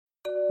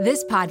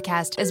This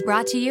podcast is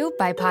brought to you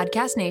by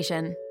Podcast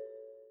Nation.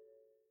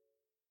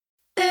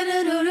 And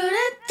I'm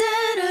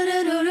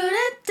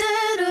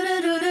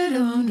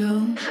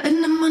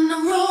on a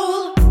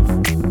roll.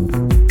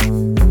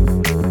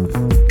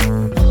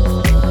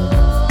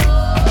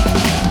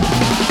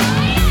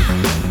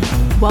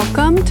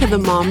 Welcome to the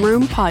Mom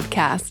Room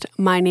Podcast.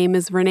 My name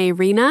is Renee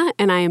Rena,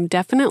 and I am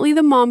definitely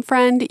the mom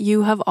friend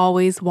you have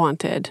always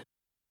wanted.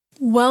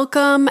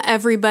 Welcome,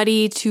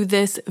 everybody, to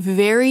this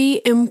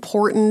very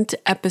important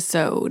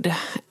episode.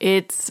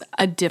 It's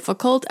a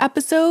difficult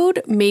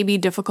episode, maybe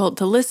difficult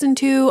to listen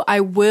to.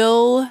 I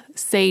will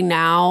say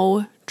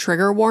now,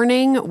 trigger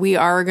warning, we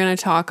are going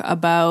to talk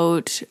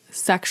about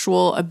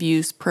sexual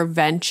abuse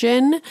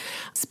prevention,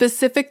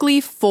 specifically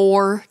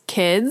for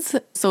kids.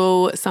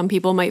 So some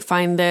people might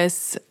find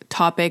this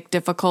topic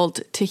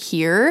difficult to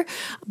hear,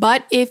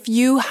 but if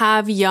you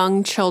have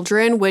young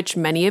children, which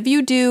many of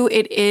you do,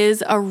 it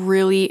is a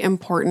really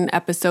important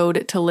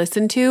episode to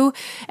listen to.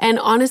 And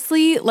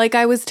honestly, like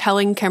I was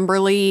telling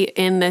Kimberly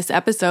in this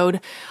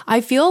episode, I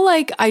feel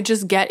like I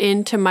just get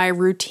into my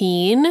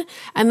routine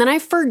and then I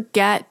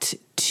forget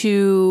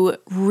to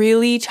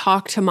really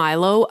talk to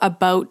Milo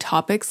about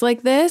topics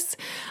like this.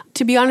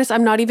 To be honest,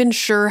 I'm not even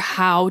sure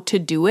how to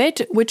do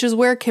it, which is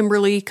where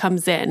Kimberly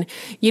comes in.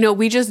 You know,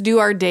 we just do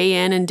our day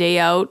in and day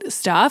out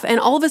stuff,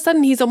 and all of a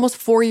sudden he's almost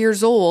 4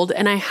 years old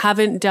and I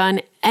haven't done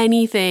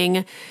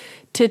anything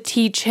to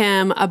teach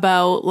him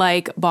about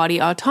like body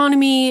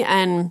autonomy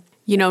and,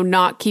 you know,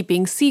 not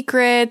keeping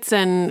secrets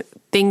and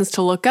things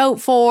to look out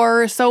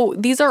for. So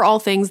these are all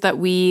things that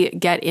we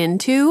get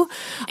into.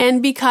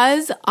 And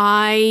because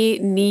I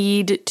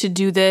need to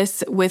do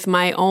this with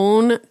my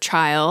own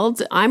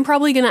child, I'm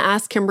probably going to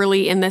ask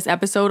Kimberly in this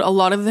episode a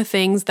lot of the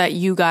things that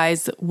you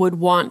guys would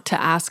want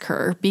to ask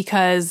her,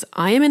 because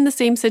I am in the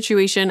same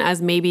situation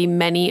as maybe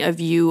many of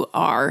you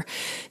are.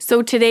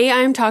 So today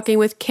I'm talking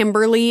with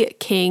Kimberly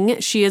King.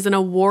 She is an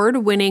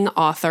award-winning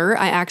author.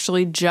 I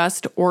actually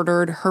just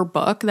ordered her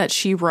book that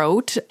she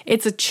wrote.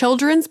 It's a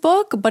children's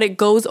book, but it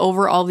goes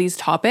over all these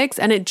topics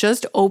and it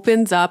just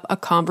opens up a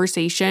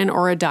conversation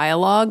or a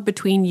dialogue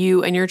between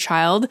you and your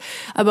child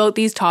about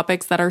these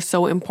topics that are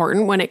so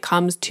important when it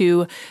comes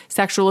to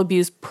sexual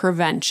abuse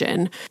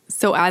prevention.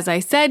 So as I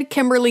said,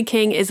 Kimberly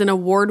King is an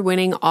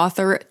award-winning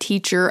author,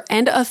 teacher,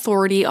 and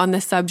authority on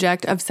the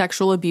subject of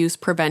sexual abuse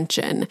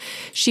prevention.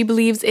 She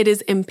believes it is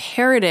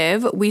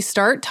imperative we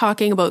start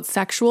talking about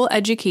sexual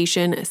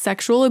education,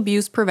 sexual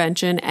abuse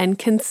prevention, and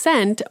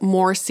consent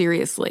more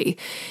seriously.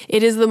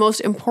 It is the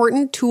most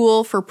important tool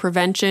for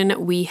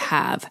prevention we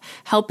have.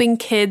 Helping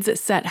kids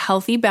set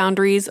healthy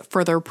boundaries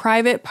for their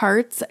private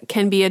parts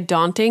can be a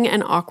daunting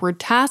and awkward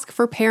task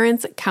for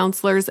parents,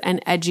 counselors,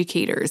 and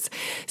educators.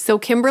 So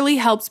Kimberly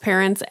helps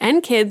parents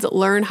and kids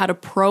learn how to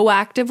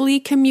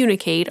proactively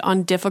communicate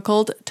on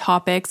difficult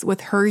topics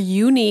with her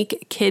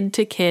unique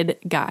kid-to-kid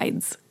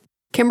guides.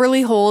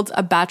 Kimberly holds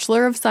a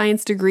Bachelor of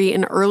Science degree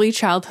in Early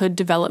Childhood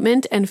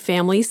Development and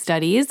Family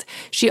Studies.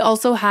 She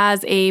also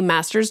has a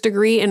master's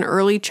degree in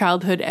Early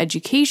Childhood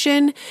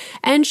Education,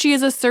 and she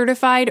is a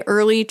certified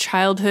early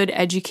childhood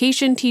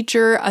education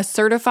teacher, a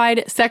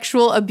certified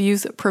sexual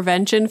abuse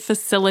prevention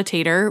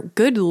facilitator.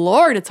 Good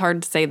Lord, it's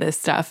hard to say this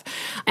stuff.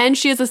 And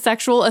she is a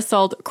sexual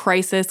assault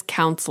crisis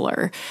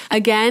counselor.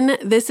 Again,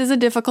 this is a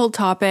difficult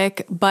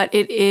topic, but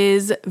it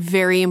is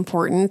very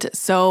important.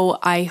 So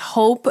I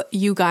hope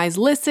you guys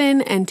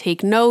listen and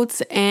take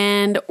notes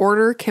and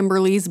order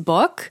Kimberly's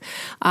book.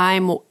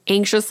 I'm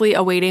anxiously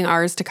awaiting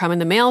ours to come in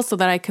the mail so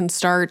that I can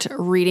start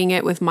reading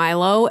it with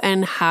Milo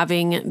and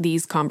having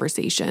these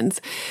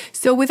conversations.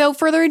 So without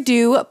further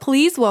ado,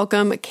 please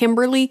welcome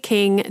Kimberly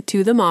King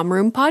to the Mom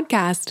Room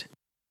Podcast.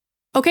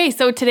 Okay,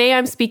 so today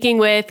I'm speaking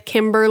with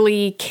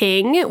Kimberly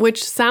King,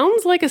 which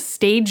sounds like a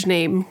stage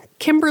name,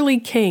 Kimberly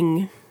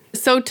King.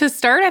 So to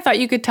start, I thought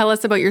you could tell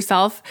us about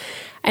yourself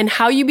and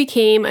how you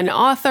became an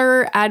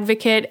author,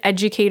 advocate,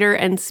 educator,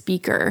 and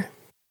speaker.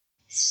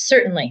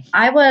 Certainly.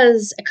 I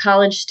was a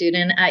college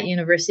student at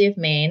University of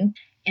Maine,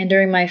 and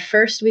during my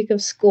first week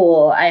of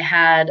school, I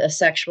had a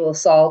sexual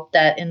assault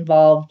that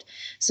involved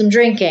some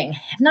drinking.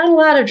 Not a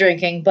lot of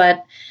drinking,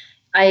 but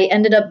I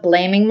ended up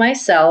blaming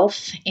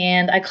myself,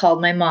 and I called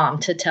my mom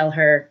to tell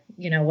her,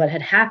 what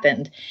had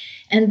happened.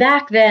 And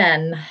back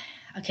then,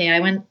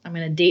 I'm going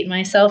to date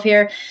myself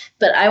here,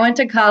 but I went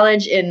to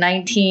college in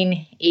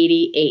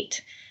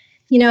 1988.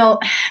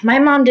 My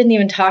mom didn't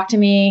even talk to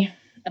me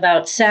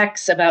about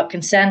sex, about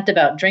consent,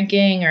 about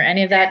drinking, or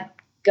any of that.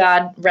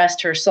 God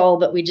rest her soul,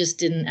 but we just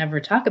didn't ever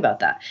talk about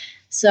that.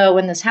 So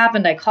when this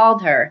happened, I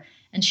called her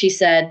and she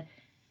said,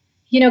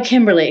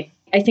 Kimberly,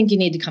 I think you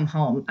need to come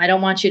home. I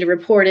don't want you to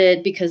report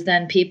it because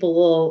then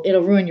it'll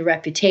ruin your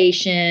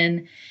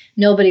reputation.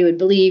 Nobody would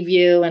believe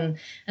you and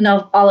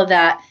all of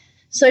that.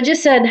 So I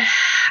just said,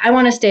 I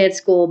want to stay at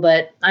school,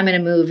 but I'm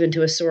going to move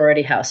into a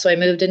sorority house. So I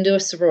moved into a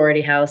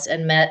sorority house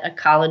and met a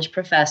college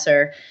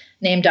professor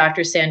named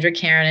Dr. Sandra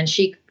Karen, and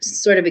she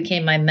sort of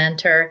became my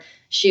mentor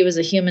she was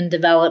a human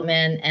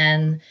development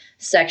and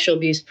sexual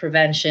abuse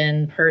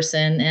prevention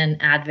person and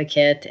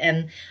advocate.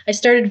 And I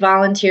started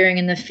volunteering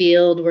in the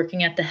field,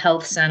 working at the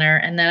health center.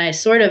 And then I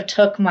sort of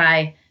took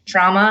my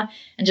trauma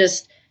and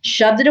just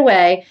shoved it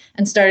away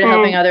and started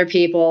helping other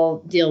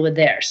people deal with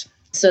theirs.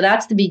 So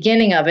that's the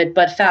beginning of it.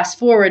 But fast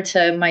forward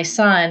to my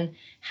son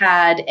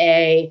had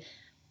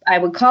I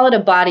would call it a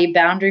body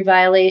boundary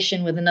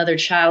violation with another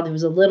child who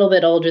was a little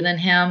bit older than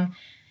him.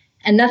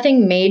 And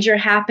nothing major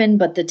happened,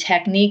 but the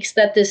techniques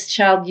that this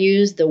child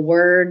used, the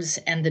words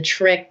and the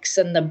tricks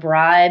and the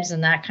bribes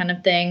and that kind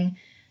of thing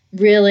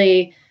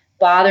really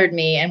bothered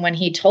me. And when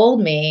he told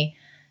me,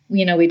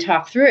 we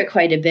talked through it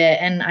quite a bit.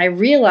 And I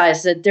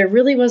realized that there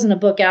really wasn't a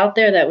book out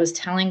there that was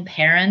telling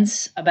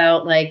parents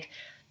about like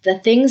the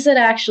things that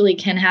actually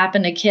can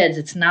happen to kids.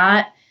 It's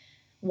not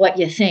what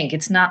you think.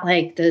 It's not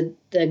like the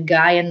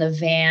guy in the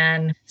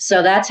van.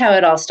 So that's how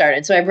it all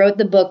started. So I wrote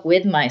the book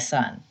with my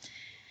son.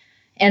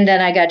 And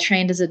then I got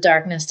trained as a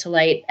darkness to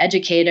light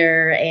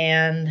educator,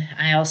 and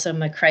I also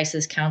am a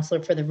crisis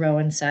counselor for the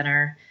Rowan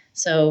Center.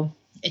 So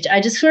I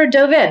just sort of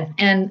dove in,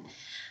 and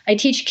I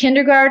teach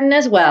kindergarten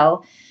as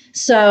well.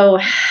 So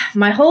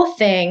my whole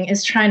thing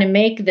is trying to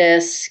make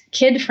this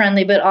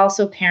kid-friendly, but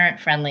also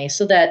parent-friendly,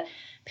 so that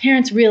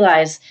parents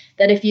realize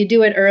that if you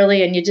do it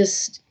early and you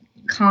just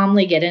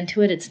calmly get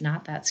into it, it's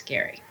not that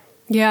scary.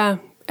 Yeah.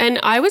 And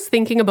I was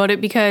thinking about it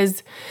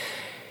because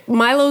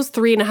Milo's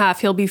 3.5.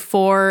 He'll be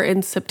 4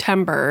 in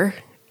September.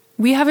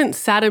 We haven't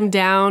sat him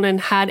down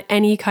and had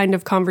any kind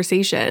of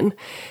conversation.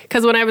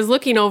 Because when I was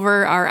looking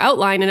over our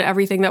outline and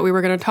everything that we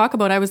were going to talk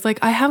about, I was like,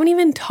 I haven't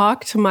even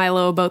talked to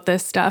Milo about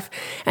this stuff.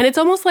 And it's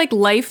almost like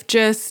life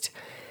just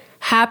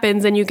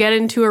happens and you get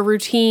into a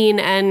routine.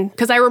 And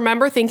because I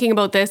remember thinking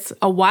about this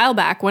a while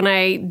back when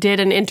I did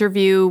an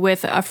interview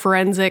with a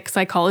forensic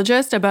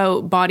psychologist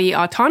about body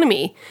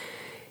autonomy.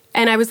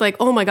 And I was like,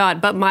 oh my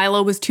God, but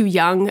Milo was too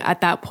young at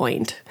that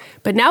point.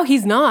 But now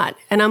he's not.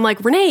 And I'm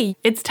like, Renee,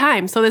 it's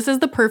time. So this is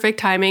the perfect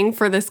timing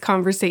for this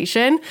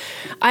conversation.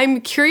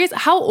 I'm curious,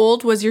 how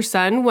old was your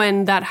son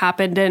when that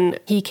happened and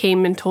he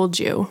came and told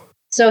you?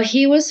 So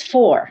he was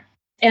 4.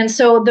 And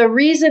so the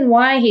reason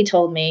why he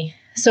told me,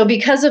 so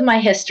because of my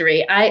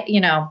history,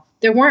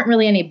 there weren't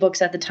really any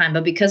books at the time,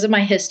 but because of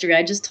my history,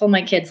 I just told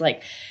my kids,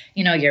 like,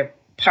 your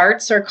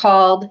parts are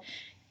called,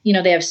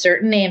 they have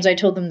certain names. I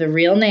told them the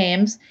real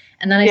names.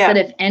 And then I said,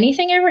 if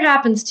anything ever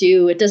happens to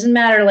you, it doesn't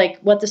matter like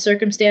what the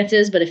circumstance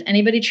is, but if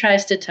anybody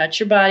tries to touch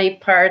your body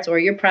parts or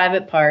your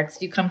private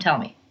parts, you come tell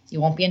me. You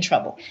won't be in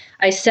trouble.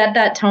 I set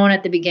that tone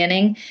at the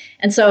beginning.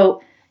 And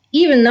so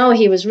even though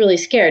he was really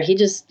scared,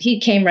 he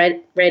came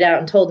right out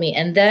and told me.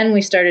 And then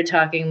we started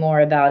talking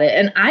more about it.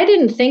 And I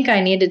didn't think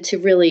I needed to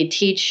really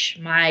teach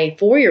my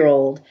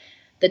 4-year-old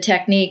the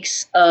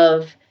techniques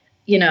of,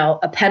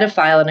 a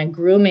pedophile and a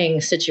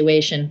grooming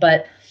situation.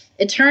 But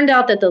it turned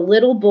out that the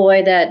little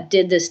boy that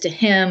did this to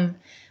him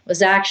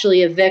was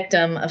actually a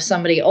victim of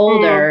somebody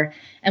older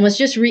and was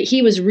just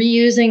he was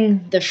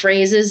reusing the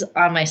phrases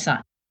on my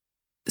son.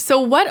 So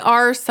what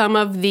are some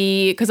of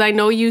because I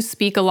know you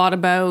speak a lot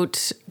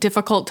about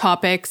difficult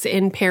topics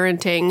in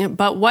parenting,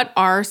 but what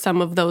are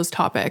some of those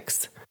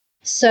topics?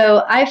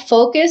 So I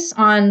focus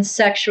on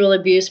sexual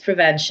abuse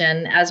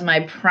prevention as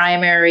my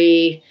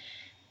primary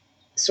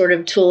sort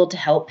of tool to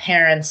help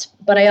parents,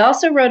 but I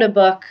also wrote a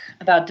book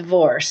about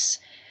divorce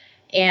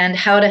and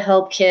how to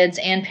help kids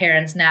and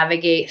parents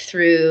navigate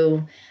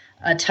through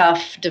a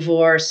tough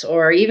divorce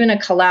or even a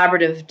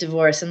collaborative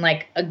divorce, and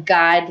like a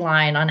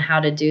guideline on how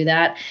to do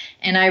that.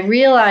 And I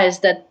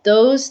realized that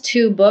those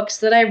 2 books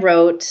that I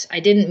wrote, I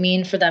didn't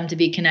mean for them to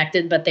be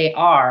connected, but they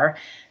are,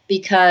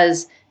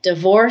 because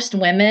divorced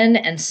women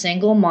and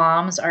single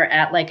moms are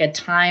at like a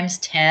times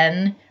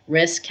 10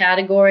 risk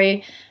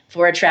category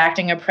for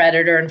attracting a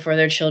predator and for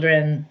their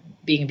children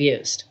being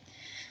abused.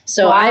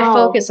 So I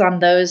focus on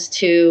those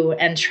 2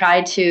 and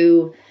try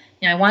to,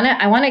 I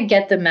want to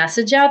get the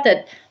message out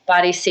that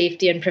body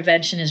safety and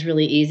prevention is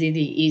really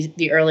easy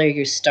the earlier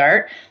you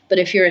start. But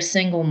if you're a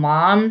single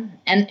mom,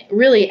 and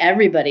really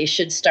everybody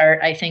should start,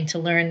 I think, to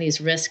learn these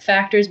risk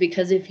factors,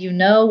 because if you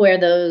know where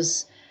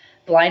those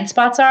blind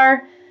spots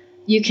are,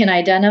 you can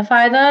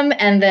identify them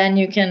and then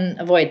you can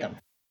avoid them.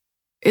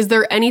 Is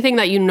there anything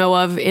that you know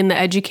of in the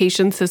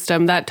education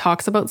system that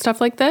talks about stuff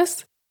like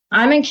this?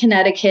 I'm in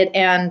Connecticut,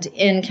 and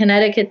in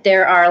Connecticut,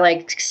 there are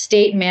like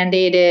state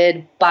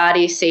mandated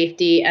body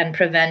safety and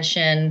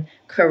prevention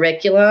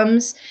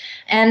curriculums.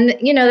 And,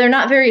 they're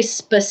not very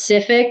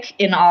specific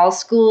in all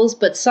schools,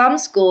 but some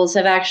schools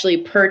have actually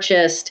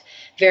purchased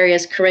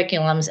various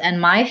curriculums. And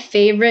my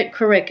favorite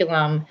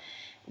curriculum,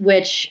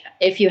 which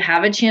if you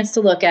have a chance to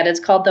look at, it's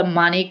called the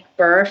Monique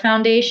Burr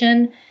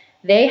Foundation.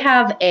 They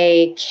have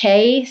a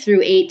K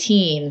through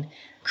 18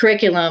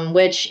 curriculum,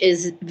 which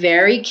is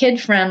very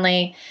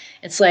kid-friendly.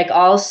 It's like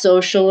all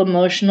social,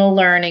 emotional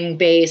learning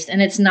based.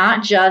 And it's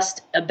not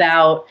just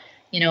about,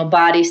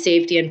 body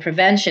safety and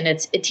prevention.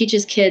 It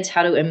teaches kids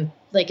how to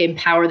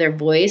empower their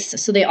voice.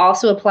 So they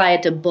also apply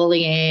it to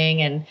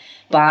bullying and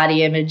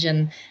body image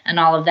and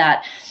all of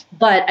that.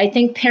 But I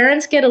think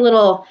parents get a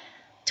little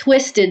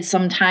twisted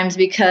sometimes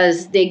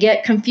because they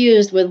get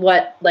confused with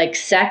what like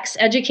sex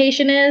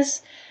education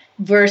is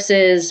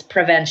versus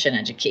prevention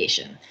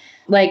education.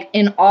 Like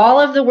in all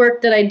of the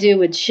work that I do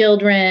with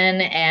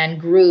children and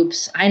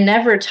groups, I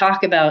never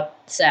talk about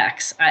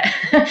sex.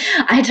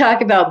 I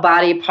talk about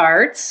body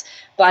parts,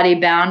 body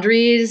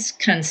boundaries,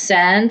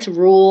 consent,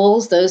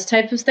 rules, those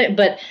types of things.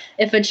 But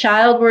if a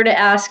child were to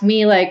ask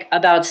me like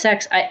about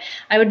sex,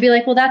 I would be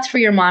like, well, that's for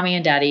your mommy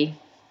and daddy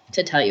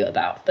to tell you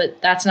about.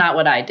 But that's not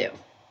what I do.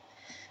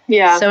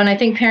 Yeah. So, and I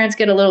think parents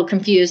get a little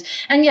confused.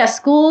 And yes,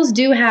 schools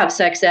do have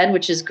sex ed,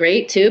 which is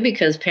great too,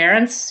 because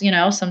parents,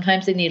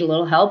 sometimes they need a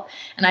little help.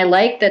 And I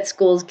like that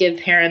schools give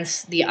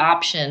parents the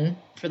option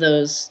for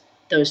those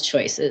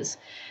choices.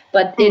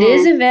 But it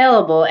is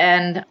available,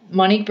 and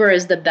Monique Burr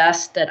is the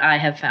best that I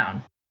have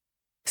found.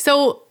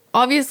 So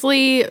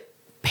obviously,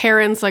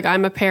 parents, like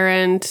I'm a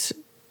parent,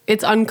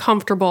 it's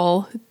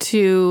uncomfortable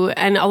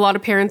and a lot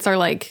of parents are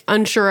like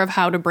unsure of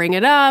how to bring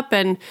it up.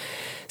 And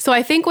so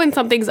I think when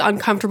something's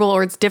uncomfortable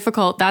or it's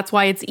difficult, that's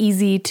why it's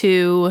easy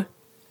to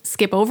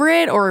skip over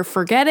it or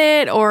forget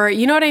it, or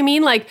you know what I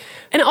mean? Like,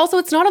 and also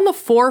it's not on the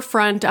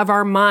forefront of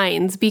our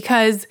minds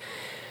because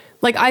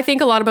like I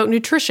think a lot about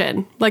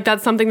nutrition. Like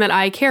that's something that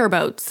I care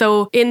about.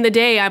 So in the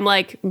day, I'm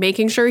like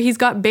making sure he's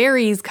got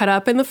berries cut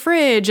up in the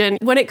fridge. And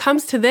when it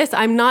comes to this,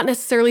 I'm not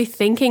necessarily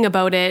thinking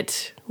about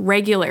it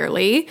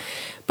regularly.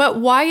 But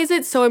why is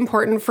it so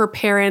important for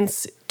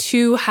parents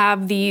to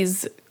have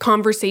these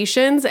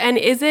conversations? And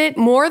is it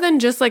more than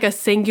just like a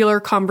singular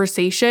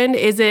conversation?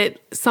 Is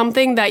it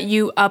something that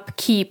you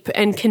upkeep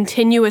and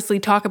continuously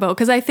talk about?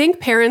 Because I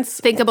think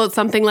parents think about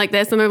something like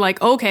this and they're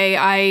like, okay,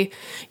 I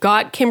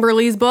got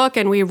Kimberly's book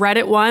and we read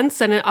it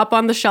once and up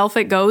on the shelf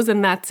it goes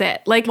and that's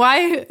it. Like,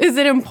 why is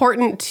it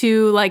important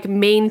to like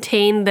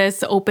maintain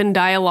this open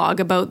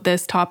dialogue about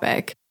this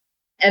topic?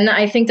 And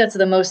I think that's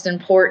the most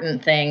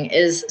important thing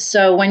is,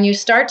 so when you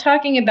start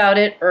talking about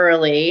it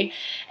early,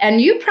 and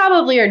you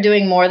probably are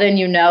doing more than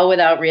you know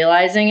without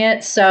realizing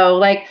it. So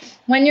like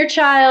when your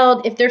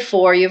child, if they're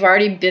 4, you've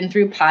already been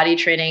through potty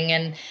training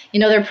and,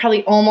 they're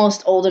probably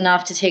almost old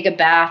enough to take a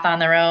bath on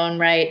their own,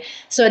 right?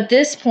 So at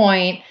this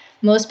point,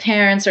 most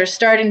parents are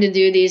starting to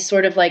do these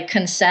sort of like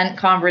consent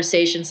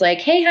conversations like,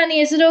 hey, honey,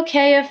 is it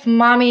okay if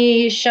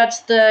mommy shuts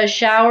the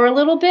shower a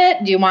little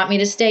bit? Do you want me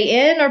to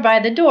stay in or by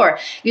the door?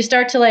 You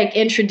start to like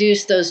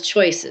introduce those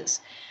choices.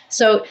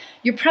 So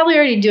you're probably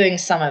already doing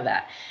some of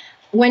that.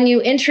 When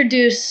you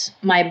introduce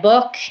my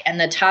book and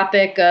the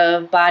topic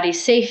of body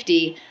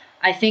safety,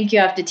 I think you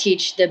have to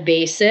teach the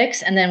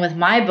basics. And then with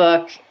my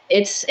book,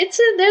 there's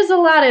a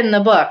lot in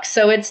the book.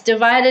 So it's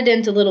divided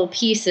into little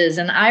pieces.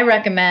 And I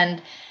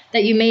recommend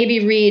that you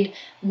maybe read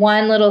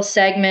one little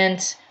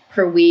segment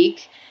per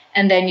week,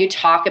 and then you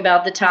talk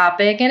about the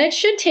topic. And it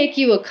should take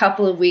you a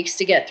couple of weeks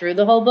to get through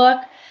the whole book.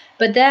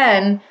 But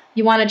then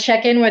you want to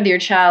check in with your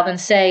child and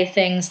say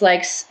things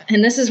like,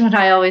 and this is what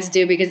I always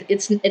do because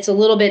it's a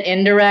little bit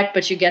indirect,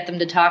 but you get them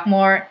to talk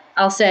more.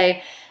 I'll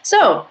say,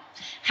 so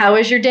how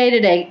was your day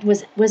today?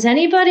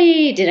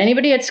 Did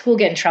anybody at school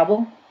get in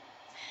trouble?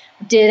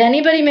 Did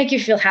anybody make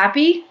you feel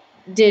happy?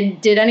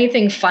 Did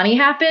anything funny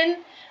happen?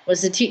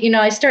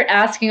 I start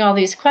asking all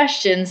these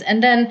questions,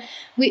 and then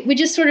we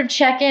just sort of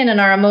check in on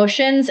our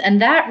emotions,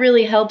 and that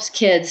really helps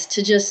kids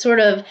to just sort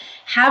of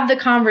have the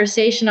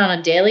conversation on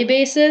a daily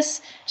basis,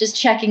 just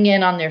checking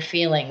in on their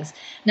feelings.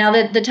 Now,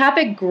 the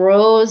topic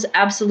grows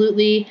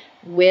absolutely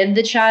with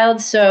the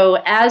child. So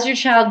as your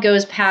child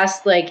goes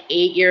past like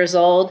 8 years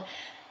old,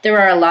 there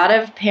are a lot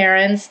of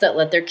parents that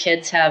let their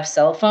kids have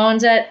cell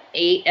phones at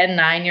 8 and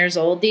 9 years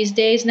old these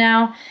days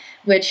now,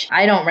 which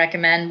I don't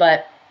recommend,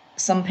 but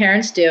some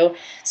parents do.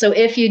 So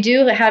if you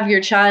do have your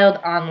child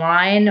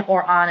online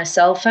or on a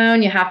cell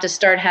phone, you have to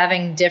start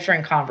having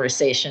different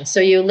conversations.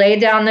 So you lay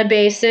down the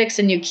basics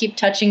and you keep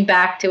touching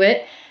back to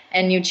it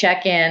and you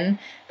check in.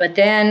 But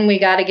then we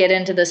got to get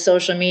into the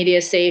social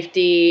media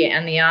safety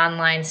and the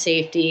online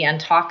safety and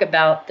talk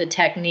about the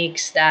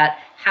techniques that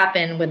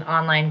happen with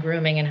online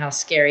grooming and how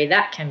scary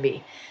that can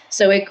be.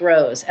 So it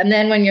grows. And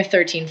then when you're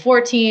 13,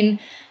 14,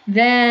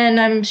 then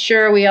I'm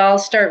sure we all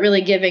start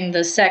really giving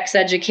the sex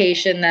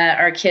education that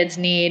our kids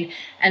need.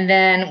 And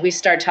then we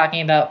start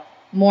talking about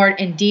more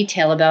in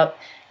detail about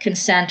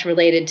consent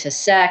related to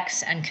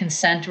sex and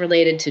consent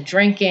related to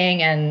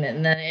drinking. And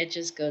then it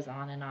just goes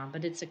on.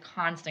 But it's a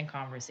constant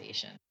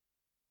conversation.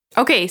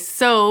 Okay,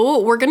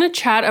 so we're going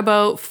to chat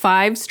about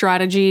 5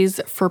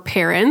 strategies for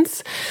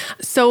parents.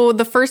 So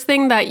the first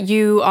thing that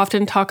you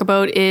often talk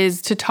about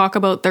is to talk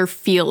about their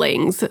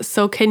feelings.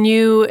 So can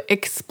you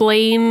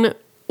explain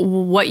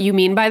what you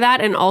mean by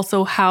that and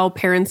also how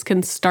parents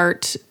can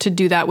start to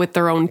do that with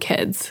their own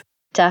kids?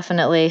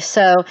 Definitely.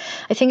 So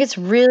I think it's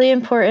really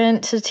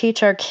important to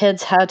teach our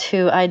kids how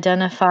to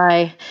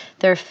identify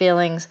their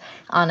feelings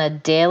on a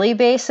daily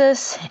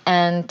basis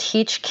and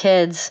teach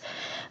kids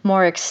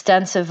more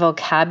extensive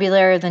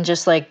vocabulary than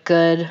just like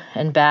good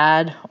and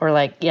bad or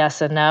like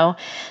yes and no.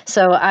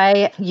 So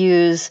I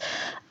use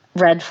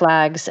red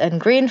flags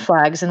and green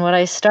flags. And what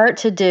I start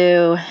to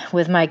do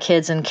with my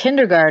kids in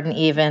kindergarten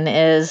even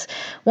is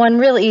one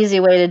real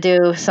easy way to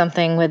do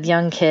something with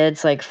young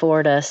kids like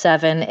 4 to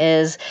 7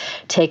 is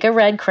take a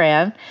red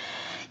crayon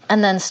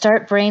and then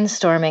start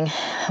brainstorming.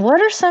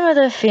 What are some of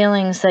the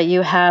feelings that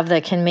you have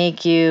that can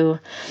make you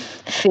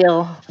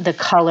feel the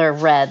color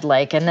red?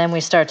 And then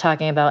we start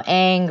talking about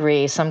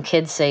angry. Some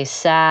kids say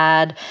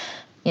sad.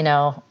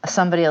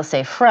 Somebody will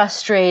say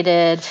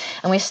frustrated,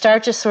 and we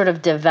start just sort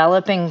of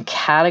developing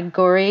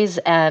categories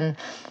and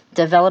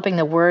developing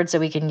the words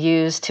that we can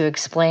use to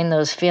explain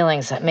those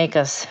feelings that make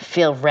us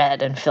feel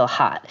red and feel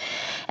hot.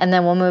 And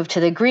then we'll move to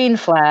the green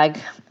flag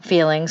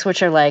feelings,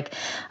 which are like,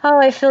 oh,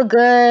 I feel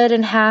good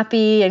and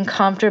happy and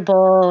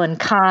comfortable and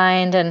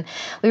kind. And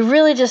we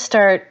really just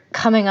start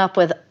coming up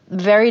with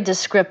very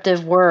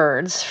descriptive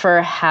words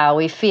for how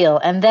we feel.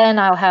 And then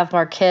I'll have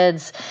our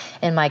kids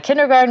in my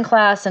kindergarten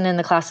class and in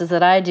the classes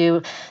that I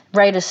do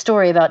write a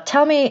story about,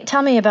 tell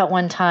me about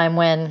one time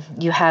when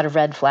you had a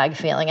red flag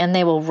feeling, and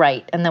they will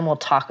write, and then we'll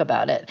talk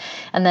about it.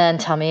 And then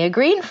tell me a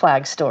green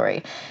flag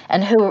story,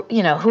 and who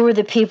are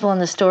the people in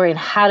the story and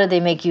how did they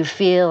make you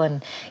feel,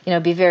 and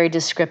be very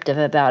descriptive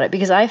about it.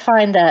 Because I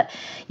find that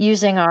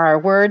using our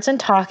words and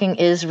talking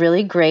is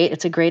really great.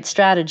 It's a great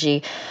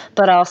strategy,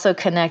 but also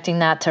connecting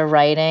that to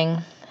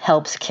writing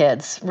helps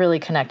kids really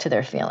connect to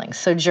their feelings.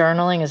 So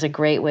journaling is a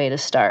great way to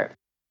start.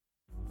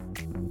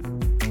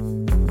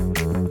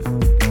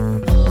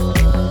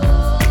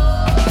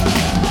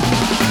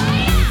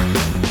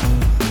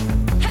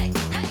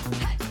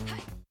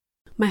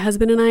 My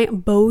husband and I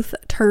both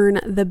turn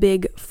the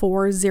big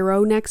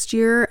 40 next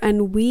year,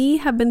 and we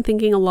have been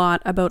thinking a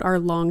lot about our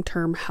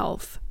long-term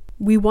health.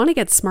 We want to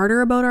get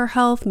smarter about our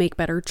health, make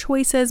better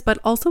choices, but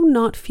also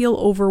not feel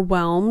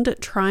overwhelmed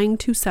trying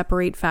to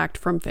separate fact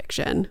from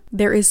fiction.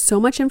 There is so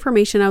much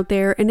information out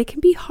there, and it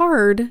can be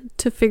hard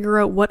to figure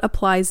out what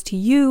applies to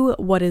you,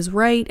 what is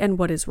right, and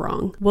what is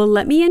wrong. Well,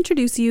 let me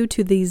introduce you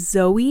to the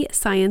Zoe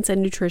Science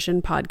and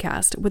Nutrition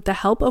podcast. With the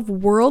help of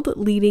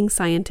world-leading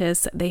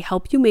scientists, they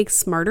help you make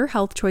smarter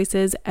health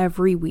choices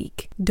every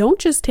week. Don't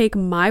just take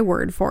my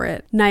word for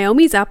it.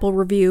 Naomi's Apple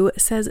review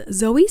says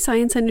Zoe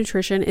Science and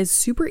Nutrition is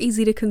super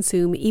easy to consume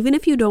even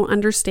if you don't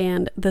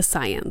understand the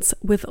science,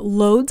 with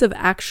loads of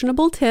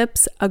actionable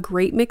tips, a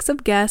great mix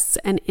of guests,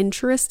 and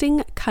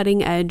interesting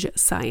cutting-edge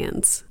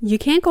science. You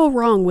can't go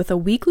wrong with a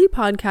weekly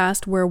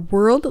podcast where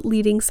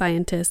world-leading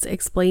scientists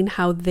explain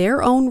how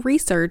their own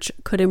research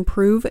could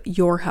improve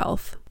your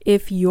health.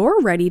 If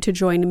you're ready to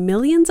join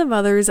millions of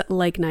others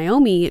like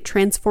Naomi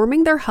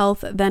transforming their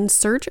health, then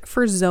search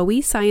for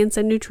Zoe Science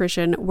and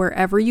Nutrition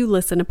wherever you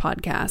listen to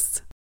podcasts.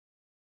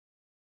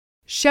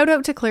 Shout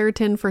out to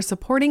Claritin for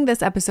supporting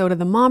this episode of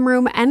The Mom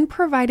Room and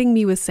providing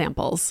me with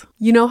samples.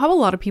 You know how a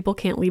lot of people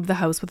can't leave the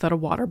house without a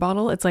water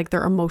bottle? It's like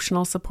their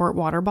emotional support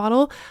water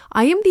bottle.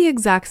 I am the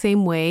exact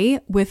same way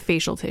with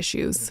facial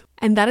tissues.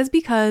 And that is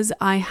because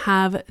I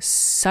have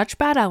such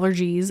bad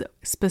allergies,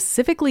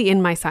 specifically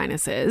in my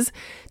sinuses,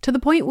 to the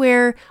point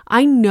where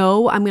I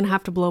know I'm going to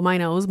have to blow my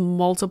nose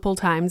multiple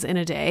times in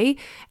a day,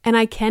 and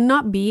I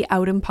cannot be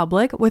out in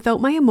public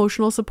without my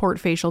emotional support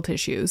facial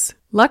tissues.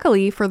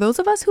 Luckily, for those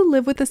of us who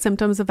live with the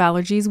symptoms of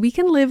allergies, we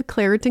can live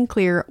Claritin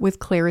Clear with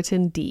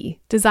Claritin D.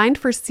 Designed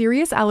for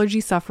serious allergy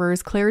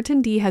sufferers,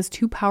 Claritin D has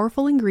 2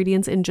 powerful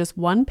ingredients in just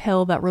one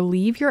pill that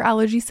relieve your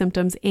allergy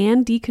symptoms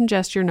and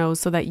decongest your nose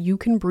so that you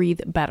can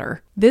breathe better.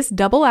 This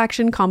double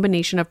action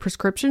combination of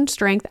prescription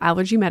strength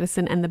allergy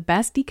medicine and the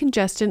best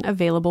decongestant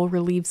available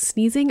relieves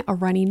sneezing, a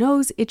runny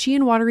nose, itchy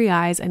and watery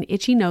eyes, an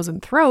itchy nose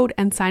and throat,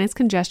 and sinus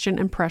congestion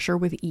and pressure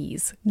with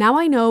ease. Now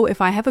I know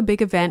if I have a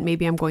big event,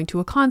 maybe I'm going to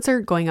a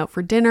concert, going out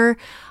for dinner,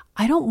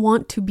 I don't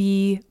want to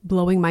be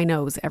blowing my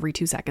nose every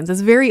 2 seconds.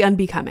 It's very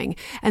unbecoming.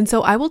 And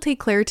so I will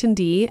take Claritin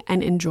D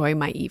and enjoy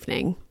my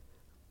evening.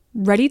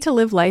 Ready to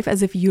live life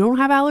as if you don't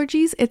have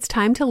allergies? It's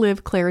time to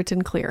live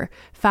Claritin Clear.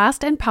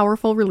 Fast and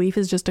powerful relief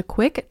is just a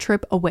quick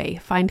trip away.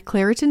 Find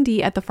Claritin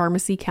D at the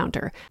pharmacy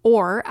counter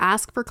or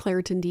ask for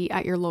Claritin D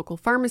at your local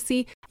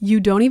pharmacy. You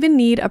don't even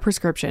need a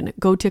prescription.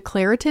 Go to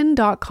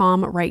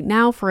Claritin.com right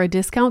now for a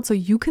discount so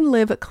you can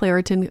live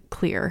Claritin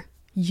Clear.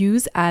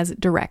 Use as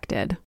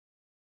directed.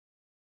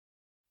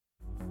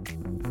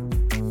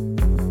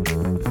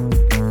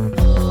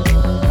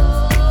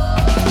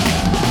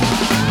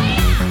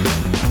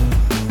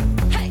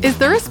 Is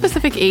there a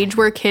specific age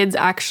where kids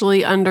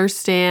actually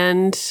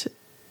understand?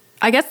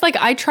 I guess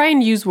I try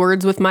and use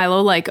words with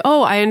Milo like,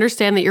 oh, I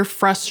understand that you're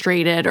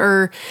frustrated,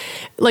 or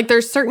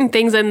there's certain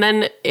things. And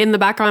then in the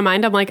back of my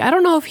mind, I'm like, I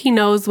don't know if he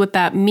knows what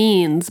that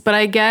means. But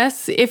I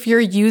guess if you're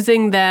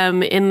using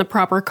them in the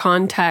proper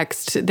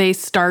context, they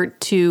start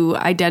to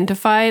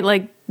identify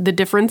the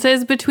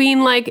differences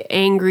between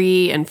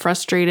angry and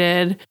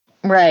frustrated.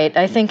 Right.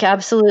 I think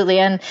absolutely.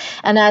 And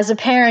as a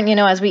parent,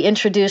 as we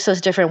introduce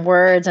those different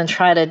words and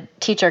try to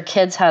teach our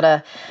kids how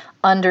to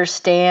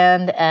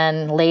understand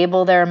and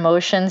label their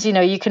emotions,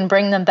 you can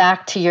bring them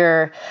back to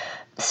your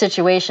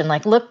situation,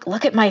 like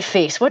look at my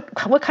face.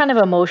 What kind of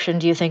emotion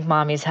do you think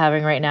mommy's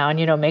having right now?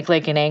 And make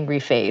like an angry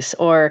face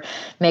or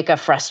make a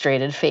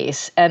frustrated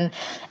face. And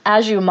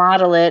as you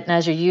model it and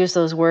as you use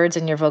those words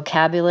in your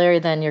vocabulary,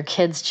 then your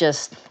kids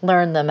just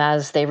learn them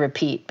as they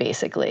repeat,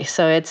 basically.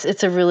 So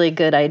it's a really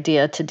good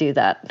idea to do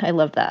that. I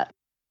love that.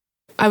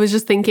 I was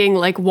just thinking,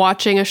 like,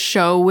 watching a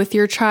show with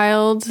your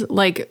child,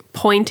 like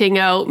pointing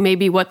out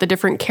maybe what the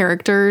different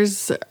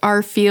characters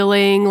are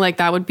feeling, like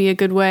that would be a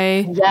good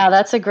way. Yeah,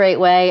 that's a great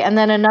way. And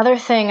then another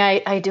thing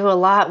I do a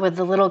lot with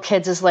the little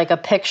kids is like a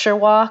picture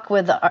walk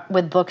with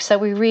books that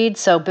we read.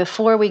 So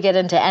before we get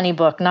into any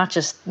book, not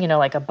just,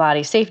 like a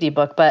body safety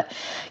book, but,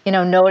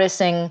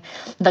 noticing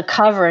the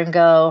cover and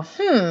go,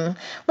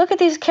 look at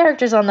these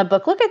characters on the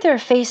book. Look at their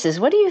faces.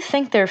 What do you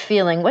think they're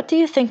feeling? What do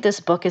you think this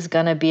book is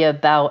going to be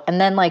about? And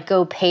then like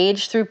go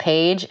page through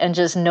page and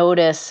just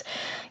notice,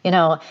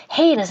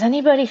 hey, does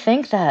anybody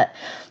think that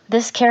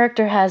this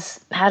character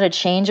has had a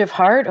change of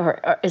heart,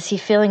 or is he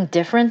feeling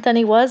different than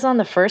he was on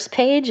the first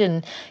page?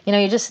 And,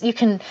 you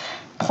can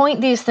point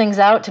these things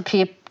out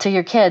to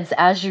your kids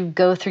as you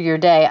go through your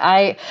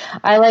day.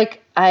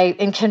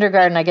 In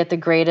kindergarten, I get the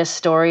greatest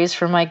stories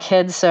from my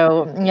kids.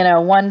 So,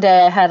 one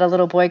day I had a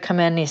little boy come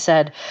in and he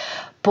said,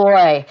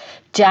 boy,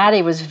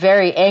 Daddy was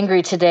very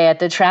angry today at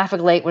the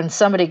traffic light when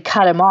somebody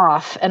cut him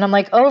off. And I'm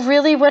like, oh,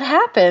 really? What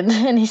happened?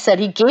 And he said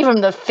he gave him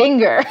the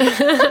finger.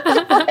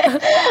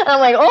 I'm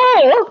like,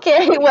 oh,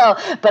 okay.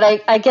 Well,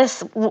 but I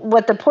guess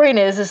what the point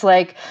is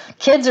like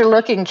kids are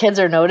looking, kids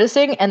are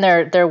noticing, and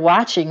they're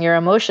watching your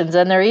emotions,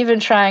 and they're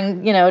even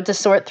trying, to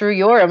sort through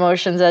your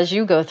emotions as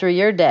you go through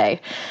your day.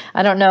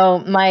 I don't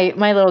know. My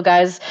little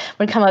guys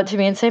would come up to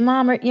me and say,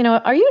 Mom,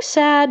 are you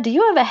sad? Do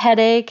you have a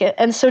headache?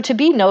 And so to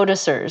be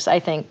noticers, I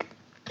think,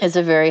 is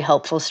a very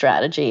helpful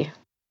strategy.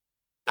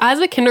 As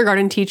a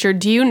kindergarten teacher,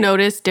 do you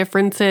notice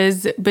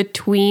differences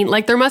between,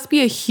 like, there must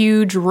be a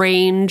huge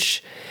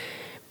range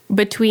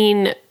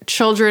between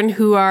children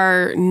who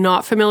are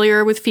not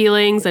familiar with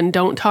feelings and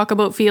don't talk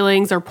about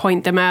feelings or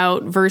point them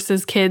out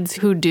versus kids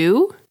who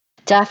do?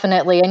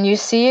 Definitely. And you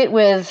see it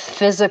with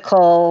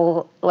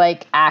physical,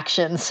 like,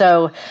 action.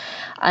 So,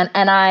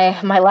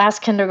 my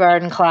last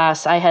kindergarten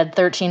class, I had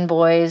 13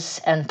 boys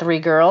and 3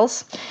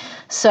 girls.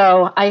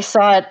 So I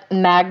saw it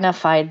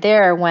magnified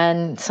there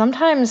when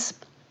sometimes,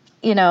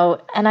 and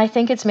I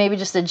think it's maybe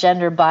just a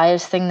gender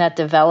bias thing that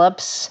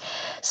develops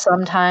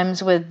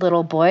sometimes with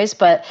little boys,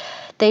 but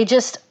they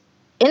just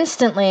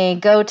instantly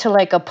go to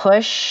like a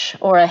push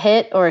or a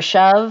hit or a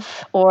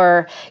shove,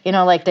 or,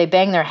 like they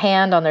bang their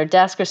hand on their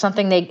desk or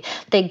something.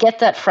 They get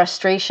that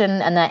frustration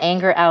and that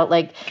anger out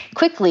like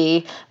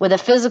quickly with a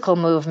physical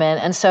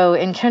movement. And so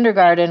in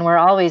kindergarten, we're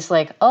always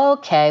like,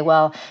 okay,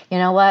 well, you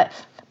know what?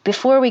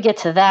 Before we get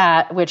to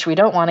that, which we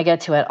don't want to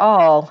get to at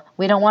all,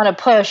 we don't want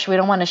to push, we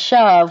don't want to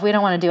shove, we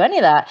don't want to do any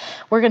of that.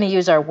 We're going to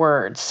use our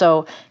words.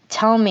 So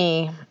tell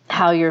me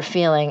how you're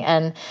feeling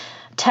and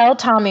tell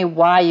Tommy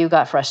why you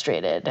got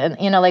frustrated. And,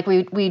 like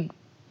we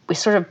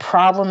sort of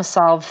problem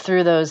solve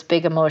through those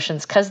big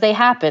emotions because they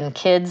happen.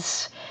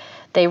 Kids,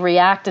 they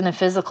react in a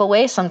physical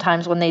way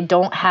sometimes when they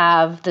don't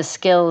have the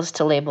skills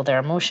to label their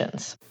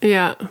emotions.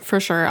 Yeah,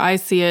 for sure. I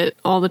see it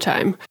all the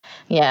time.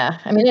 Yeah.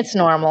 I mean, it's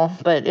normal,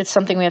 but it's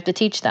something we have to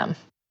teach them.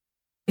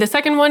 The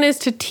second one is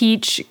to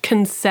teach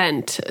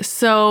consent.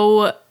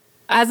 So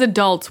as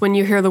adults, when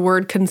you hear the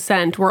word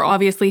consent, we're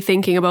obviously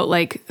thinking about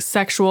like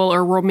sexual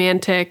or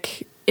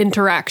romantic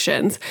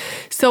interactions.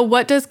 So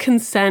what does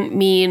consent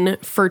mean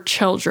for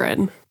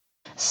children?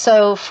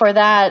 So for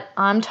that,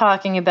 I'm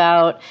talking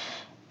about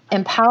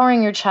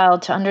empowering your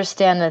child to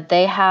understand that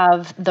they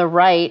have the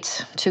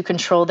right to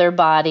control their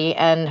body,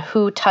 and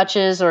who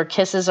touches or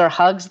kisses or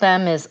hugs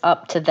them is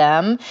up to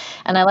them.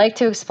 And I like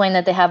to explain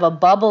that they have a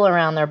bubble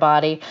around their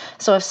body.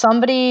 So if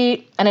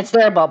somebody, and it's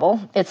their bubble,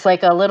 it's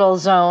like a little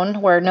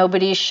zone where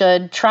nobody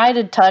should try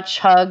to touch,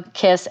 hug,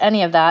 kiss,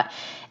 any of that,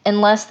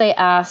 unless they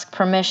ask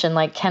permission,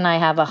 like, can I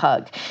have a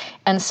hug?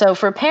 And so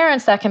for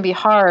parents, that can be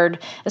hard,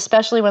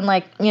 especially when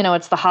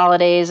it's the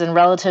holidays and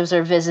relatives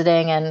are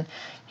visiting and,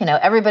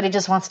 everybody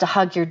just wants to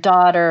hug your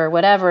daughter or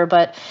whatever.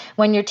 But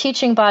when you're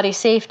teaching body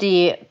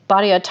safety,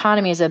 body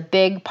autonomy is a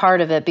big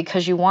part of it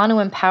because you want to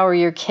empower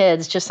your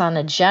kids just on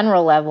a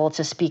general level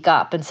to speak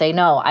up and say,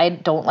 no, I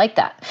don't like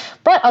that.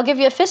 But I'll give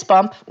you a fist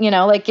bump,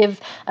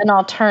 give an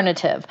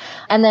alternative.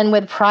 And then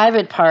with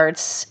private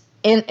parts,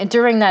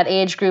 during that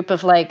age group of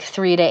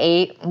 3 to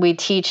 8, we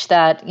teach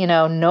that,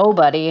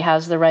 nobody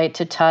has the right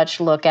to touch,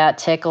 look at,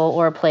 tickle,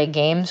 or play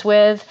games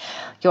with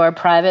your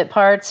private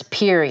parts,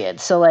 period.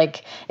 So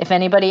if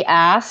anybody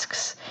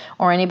asks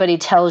or anybody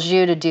tells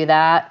you to do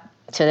that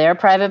to their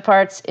private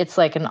parts, it's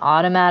like an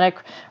automatic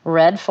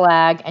red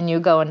flag, and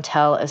you go and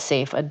tell a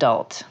safe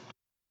adult.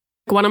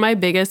 One of my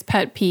biggest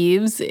pet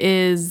peeves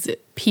is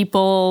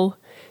people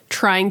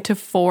trying to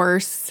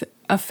force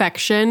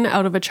affection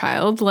out of a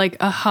child, like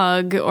a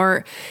hug,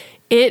 or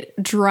it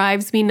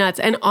drives me nuts.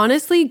 And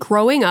honestly,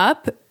 growing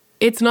up,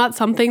 it's not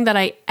something that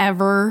I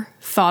ever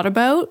thought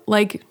about.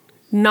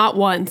 not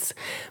once.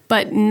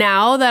 But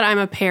now that I'm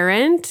a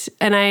parent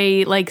and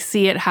I like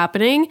see it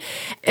happening,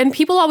 and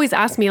people always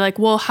ask me like,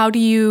 well, how do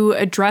you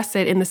address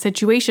it in the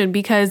situation?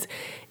 Because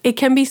it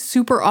can be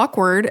super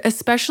awkward,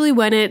 especially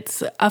when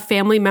it's a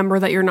family member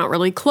that you're not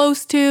really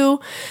close to.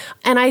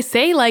 And I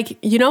say like,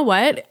 you know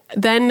what?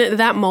 Then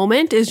that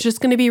moment is just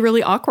going to be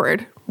really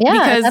awkward. Yeah,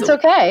 because, that's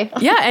okay.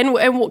 Yeah, and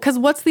because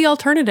what's the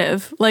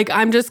alternative? Like,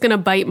 I'm just going to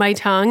bite my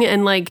tongue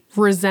and like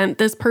resent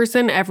this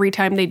person every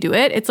time they do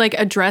it. It's like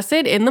address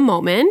it in the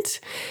moment,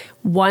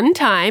 one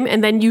time,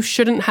 and then you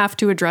shouldn't have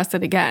to address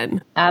it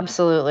again.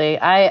 Absolutely.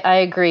 I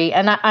agree.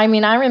 And I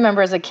mean, I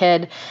remember as a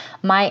kid,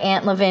 my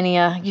Aunt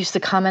Lavinia used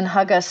to come and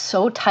hug us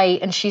so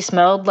tight, and she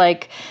smelled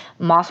like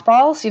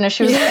mothballs. You know,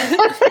 she was,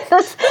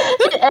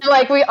 and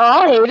like we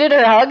all hated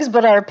her hugs,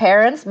 but our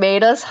parents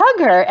made us hug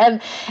her.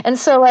 And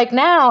so like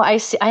now I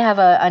have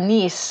a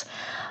niece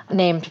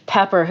named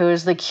Pepper, who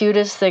is the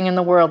cutest thing in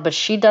the world, but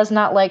she does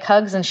not like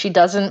hugs and she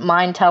doesn't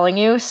mind telling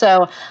you.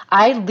 So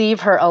I leave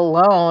her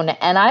alone,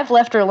 and I've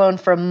left her alone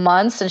for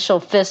months, and she'll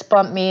fist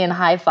bump me and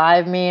high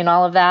five me and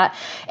all of that.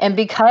 And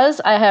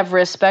because I have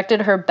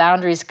respected her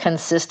boundaries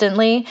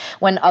consistently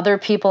when other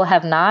people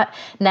have not,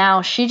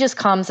 now she just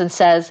comes and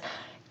says,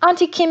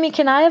 Auntie Kimmy,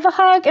 can I have a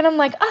hug? And I'm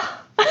like,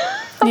 of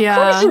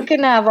course you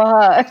can have a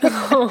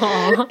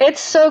hug. It's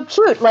so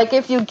cute. Like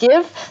if you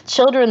give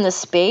children the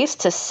space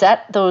to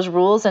set those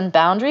rules and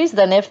boundaries,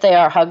 then if they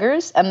are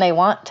huggers and they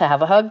want to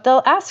have a hug,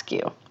 they'll ask you.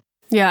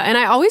 Yeah. And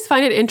I always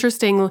find it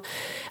interesting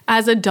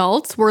as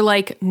adults, we're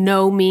like,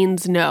 no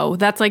means no.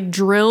 That's like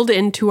drilled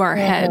into our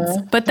heads.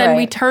 But then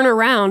we turn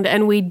around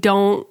and we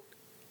don't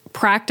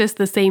practice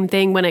the same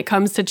thing when it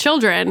comes to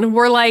children.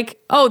 We're like,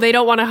 oh, they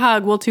don't want to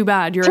hug. Well, too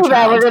bad. You're a child. Too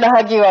bad, we're going to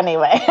hug you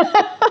anyway.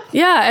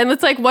 Yeah. And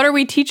it's like, what are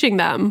we teaching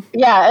them?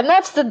 Yeah. And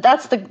that's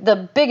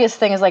the biggest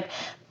thing is like,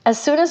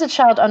 as soon as a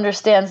child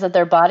understands that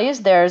their body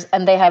is theirs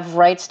and they have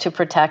rights to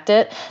protect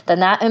it,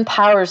 then that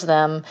empowers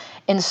them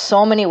in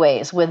so many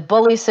ways, with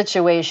bully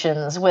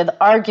situations, with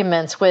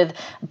arguments, with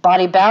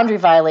body boundary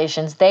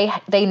violations. They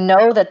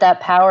know that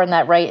power and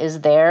that right is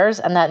theirs,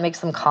 and that makes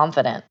them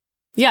confident.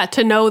 Yeah,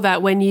 to know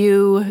that when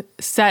you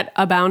set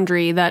a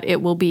boundary that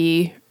it will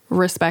be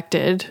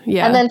respected.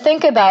 Yeah. And then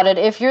think about it.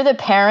 If you're the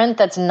parent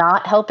that's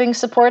not helping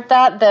support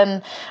that,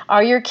 then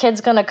are your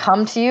kids going to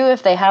come to you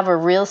if they have a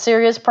real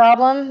serious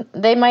problem?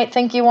 They might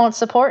think you won't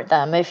support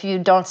them if you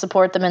don't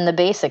support them in the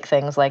basic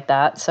things like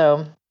that.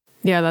 So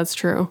yeah, that's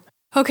true.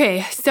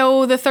 Okay,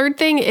 so the third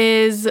thing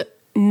is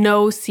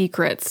no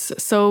secrets.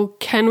 So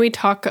can we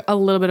talk a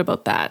little bit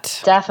about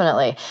that?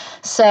 Definitely.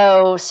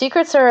 So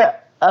secrets are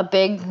a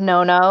big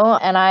no-no.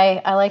 And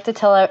I like to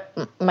tell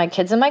my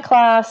kids in my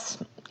class,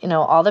 you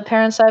know, all the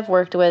parents I've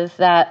worked with,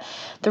 that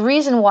the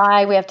reason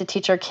why we have to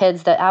teach our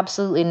kids that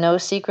absolutely no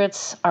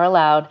secrets are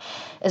allowed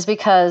is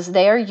because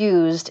they are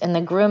used in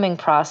the grooming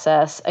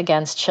process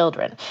against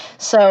children.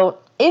 So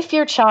if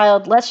your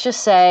child, let's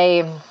just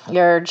say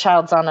your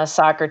child's on a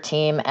soccer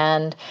team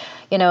and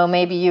you know,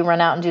 maybe you run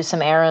out and do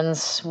some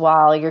errands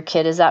while your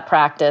kid is at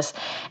practice,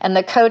 and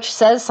the coach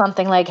says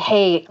something like,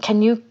 hey,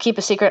 can you keep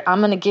a secret? I'm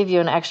going to give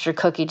you an extra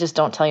cookie. Just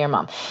don't tell your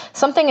mom.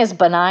 Something as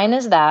benign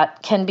as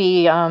that can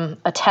be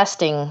a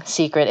testing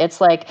secret.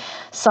 It's like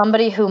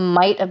somebody who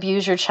might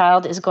abuse your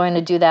child is going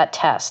to do that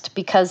test.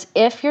 Because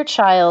if your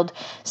child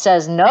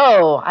says,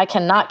 no, I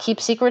cannot keep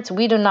secrets,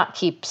 we do not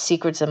keep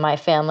secrets in my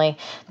family,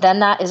 then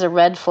that is a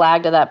red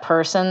flag to that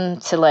person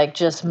to like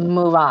just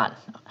move on.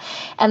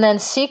 And then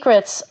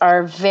secrets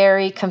are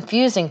very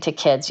confusing to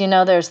kids. You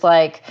know, there's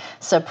like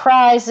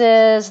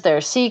surprises,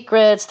 there's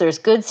secrets, there's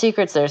good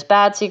secrets, there's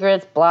bad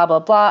secrets, blah, blah,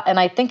 blah. And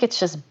I think it's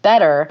just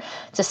better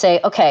to say,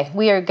 okay,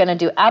 we are going to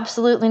do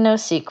absolutely no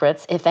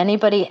secrets. If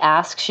anybody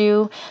asks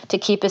you to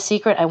keep a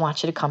secret, I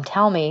want you to come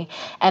tell me.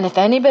 And if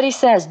anybody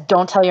says,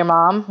 don't tell your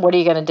mom, what are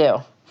you going to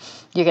do?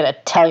 You're going to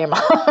tell your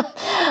mom.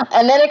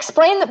 And then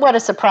explain what a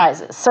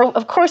surprise is. So,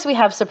 of course, we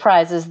have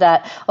surprises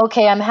that,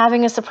 okay, I'm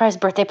having a surprise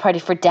birthday party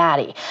for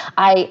Daddy.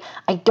 I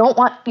don't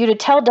want you to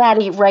tell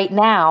Daddy right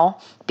now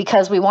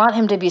because we want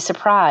him to be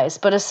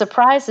surprised. But a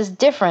surprise is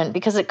different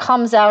because it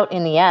comes out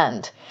in the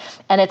end.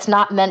 And it's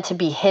not meant to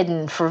be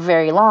hidden for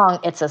very long.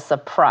 It's a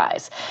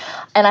surprise.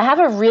 And I have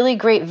a really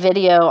great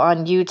video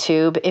on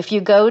YouTube. If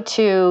you go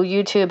to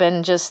YouTube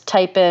and just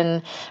type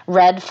in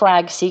red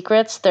flag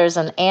secrets, there's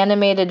an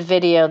animated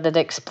video that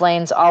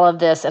explains all of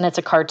this. And it's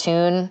a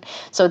cartoon.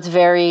 So it's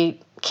very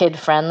kid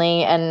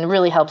friendly and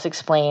really helps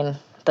explain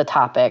the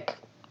topic.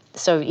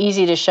 So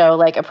easy to show,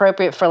 like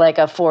appropriate for like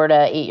a 4 to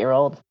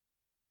 8-year-old.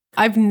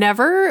 I've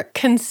never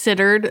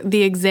considered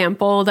the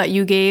example that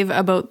you gave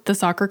about the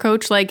soccer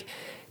coach, like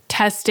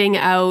testing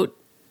out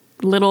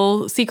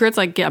little secrets,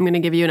 like I'm going to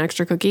give you an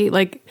extra cookie,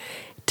 like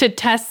to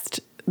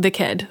test the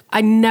kid. I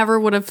never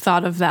would have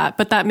thought of that,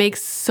 but that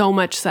makes so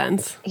much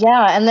sense.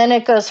 Yeah, and then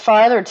it goes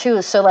farther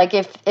too. So like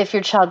if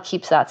your child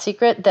keeps that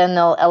secret, then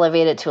they'll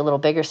elevate it to a little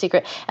bigger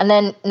secret. And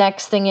then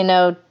next thing you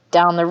know,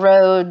 down the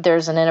road,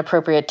 there's an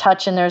inappropriate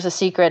touch and there's a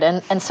secret.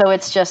 And so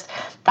it's just,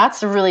 that's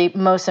the really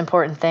most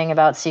important thing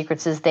about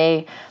secrets is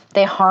they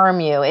harm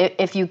you.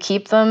 If you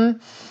keep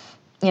them,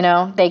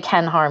 they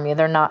can harm you.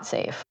 They're not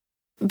safe.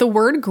 The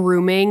word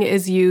grooming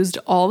is used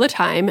all the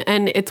time,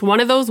 and it's one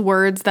of those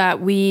words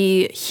that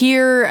we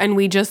hear and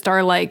we just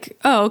are like,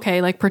 oh,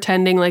 okay, like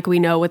pretending like we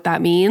know what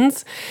that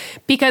means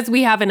because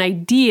we have an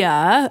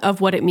idea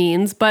of what it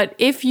means. But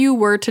if you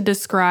were to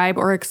describe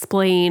or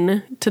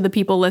explain to the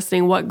people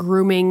listening what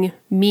grooming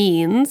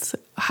means,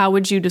 how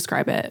would you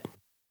describe it?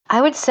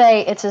 I would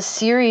say it's a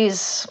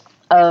series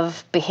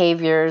of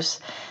behaviors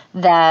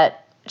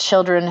that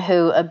children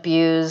who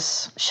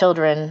abuse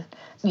children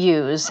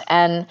use,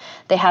 and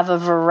they have a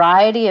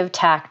variety of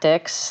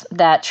tactics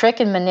that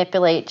trick and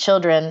manipulate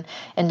children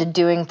into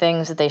doing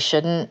things that they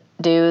shouldn't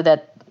do,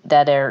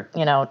 that are,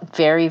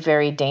 very,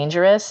 very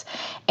dangerous.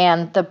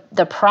 And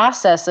the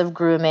process of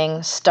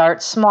grooming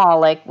starts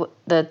small, like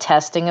the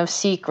testing of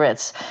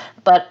secrets,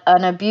 but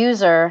an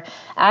abuser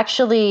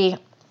actually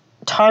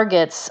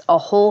targets a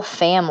whole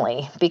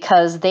family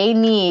because they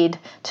need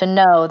to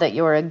know that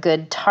you're a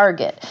good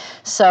target.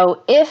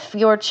 So if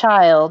your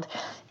child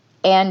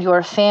and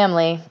your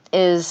family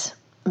is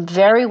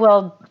very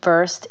well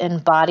versed in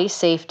body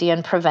safety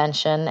and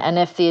prevention, and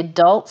if the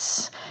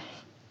adults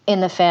in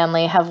the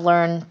family have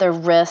learned the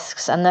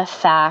risks and the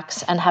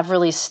facts and have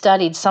really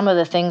studied some of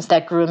the things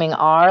that grooming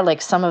are,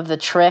 like some of the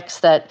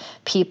tricks that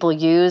people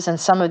use and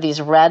some of these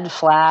red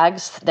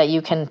flags that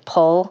you can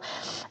pull,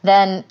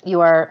 then you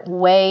are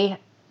way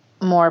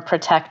more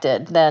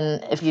protected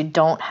than if you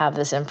don't have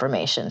this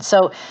information.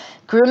 So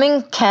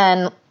grooming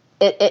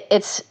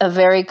it's a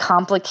very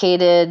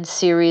complicated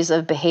series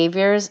of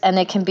behaviors, and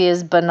it can be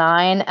as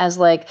benign as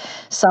like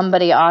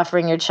somebody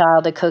offering your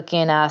child a cookie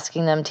and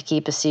asking them to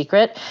keep a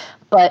secret.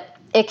 But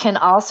it can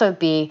also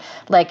be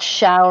like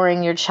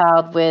showering your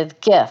child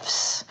with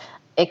gifts.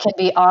 It can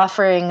be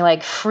offering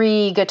like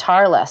free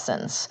guitar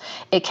lessons.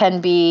 It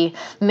can be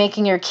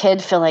making your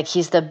kid feel like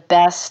he's the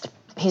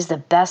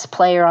best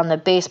player on the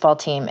baseball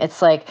team.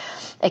 It's like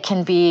it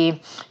can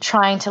be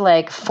trying to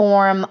like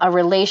form a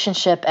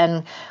relationship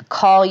and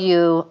call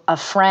you a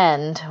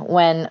friend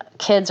when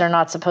kids are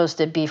not supposed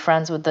to be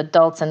friends with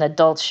adults and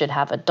adults should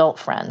have adult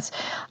friends.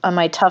 On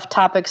my Tough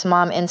Topics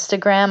Mom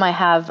Instagram, I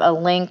have a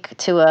link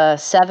to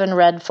 7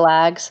 red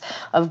flags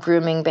of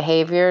grooming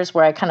behaviors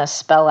where I kind of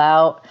spell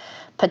out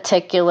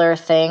particular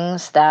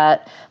things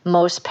that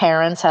most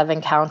parents have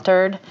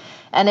encountered.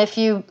 And if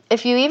you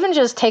even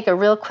just take a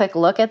real quick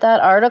look at that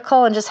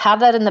article and just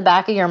have that in the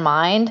back of your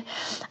mind,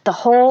 the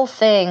whole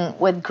thing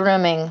with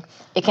grooming,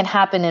 it can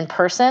happen in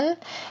person.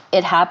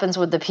 It happens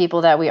with the people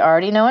that we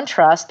already know and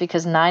trust,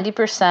 because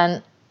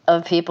 90%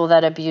 of people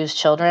that abuse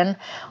children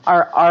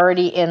are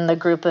already in the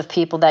group of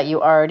people that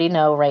you already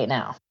know right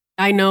now.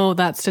 I know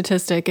that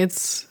statistic.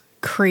 It's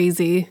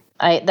crazy.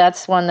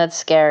 That's one that's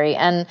scary.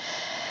 And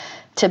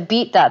to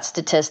beat that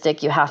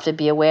statistic, you have to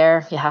be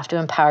aware, you have to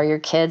empower your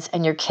kids,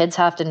 and your kids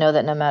have to know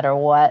that no matter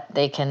what,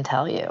 they can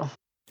tell you.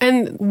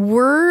 And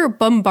we're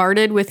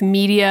bombarded with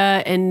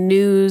media and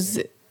news,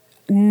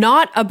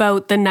 not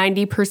about the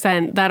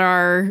 90% that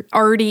are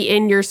already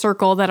in your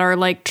circle that are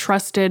like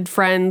trusted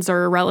friends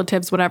or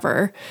relatives,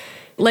 whatever.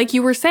 Like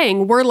you were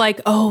saying, we're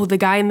like, oh, the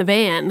guy in the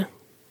van,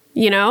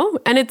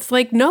 And it's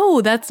like,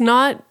 no, that's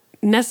not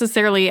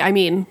necessarily,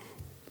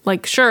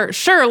 like, sure,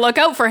 look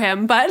out for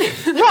him, but...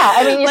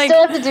 Yeah, you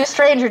still have to do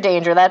stranger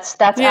danger. That's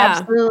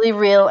absolutely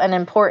real and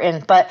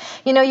important. But,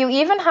 you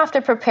even have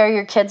to prepare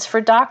your kids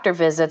for doctor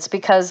visits,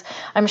 because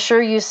I'm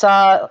sure you've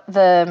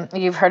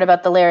heard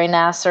about the Larry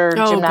Nassar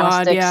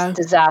gymnastics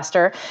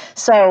disaster.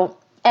 So,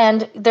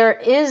 and there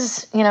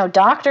is,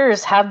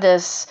 doctors have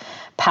this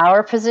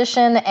power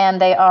position, and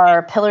they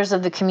are pillars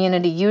of the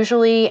community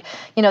usually.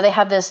 They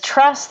have this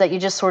trust that you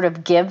just sort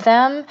of give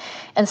them.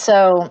 And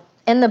so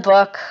in the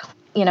book,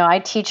 I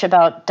teach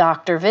about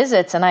doctor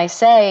visits, and I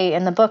say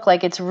in the book,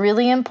 like, it's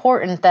really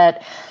important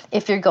that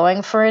if you're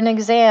going for an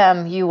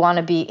exam, you want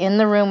to be in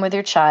the room with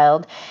your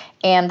child,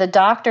 and the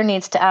doctor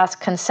needs to ask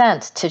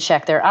consent to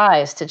check their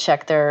eyes, to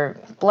check their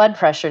blood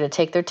pressure, to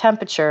take their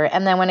temperature.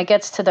 And then when it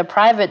gets to the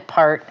private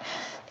part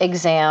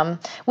exam,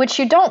 which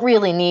you don't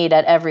really need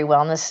at every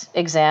wellness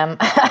exam,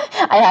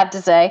 I have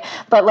to say,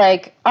 but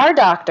like our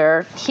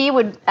doctor, he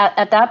would,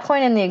 at that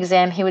point in the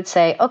exam, he would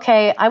say,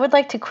 okay, I would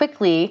like to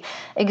quickly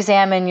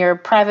examine your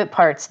private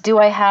parts. Do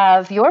I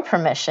have your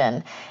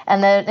permission?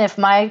 And then if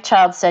my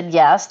child said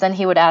yes, then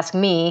he would ask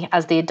me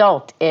as the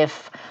adult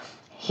if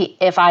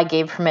I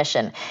gave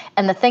permission.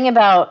 And the thing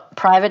about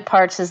private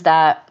parts is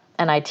that,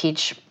 and I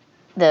teach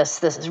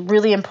this is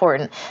really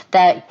important,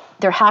 that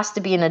there has to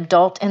be an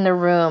adult in the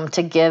room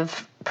to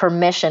give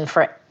permission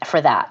for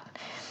that.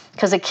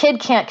 Because a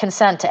kid can't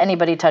consent to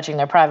anybody touching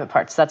their private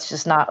parts. That's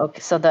just not okay.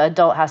 So the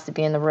adult has to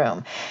be in the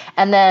room.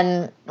 And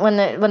then when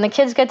the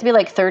kids get to be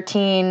like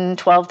 12,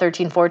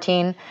 13,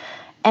 14,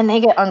 and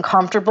they get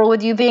uncomfortable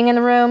with you being in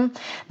the room,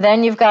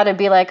 then you've got to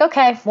be like,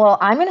 okay, well,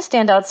 I'm going to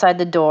stand outside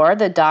the door.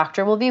 The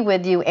doctor will be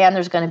with you, and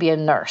there's going to be a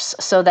nurse,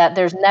 so that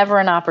there's never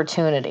an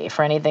opportunity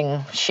for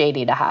anything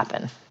shady to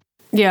happen.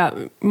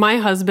 Yeah, my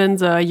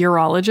husband's a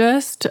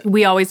urologist.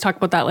 We always talk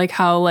about that, like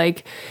how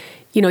like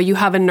you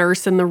have a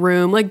nurse in the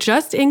room, like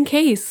just in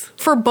case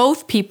for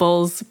both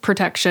people's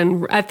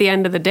protection at the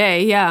end of the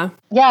day. Yeah.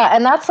 Yeah.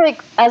 And that's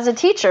like, as a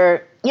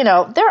teacher,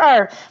 there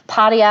are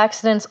potty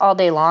accidents all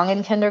day long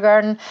in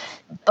kindergarten,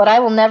 but I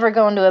will never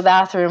go into a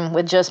bathroom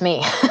with just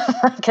me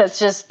because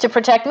just to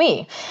protect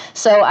me.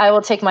 So I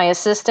will take my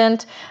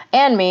assistant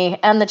and me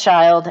and the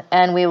child,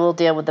 and we will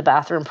deal with the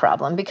bathroom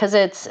problem because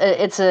it's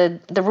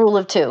the rule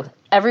of two.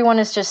 Everyone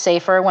is just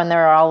safer when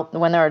there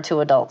are two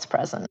adults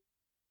present.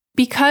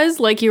 Because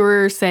like you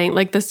were saying,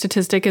 like the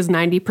statistic is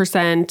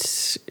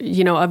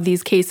 90%, of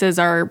these cases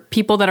are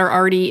people that are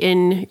already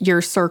in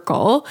your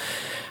circle.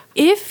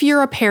 If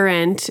you're a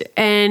parent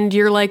and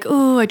you're like,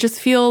 oh, I just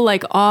feel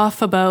like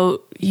off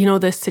about,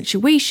 this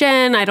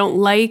situation. I don't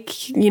like,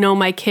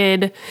 my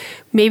kid.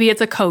 Maybe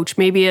it's a coach.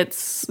 Maybe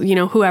it's,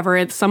 whoever.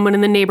 It's someone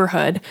in the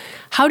neighborhood.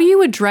 How do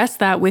you address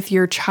that with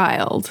your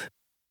child?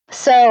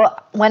 So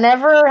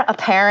whenever a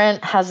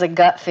parent has a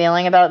gut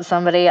feeling about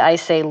somebody, I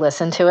say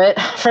listen to it,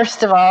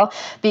 first of all,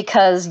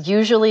 because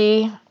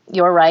usually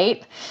you're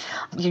right.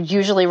 You're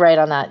usually right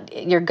on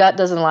that. Your gut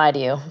doesn't lie to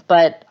you.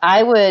 But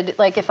I would,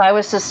 like, if I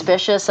was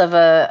suspicious of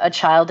a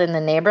child in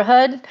the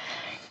neighborhood,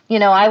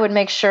 I would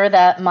make sure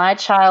that my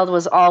child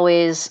was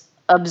always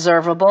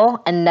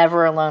observable and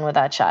never alone with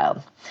that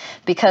child.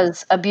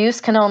 Because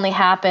abuse can only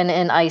happen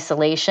in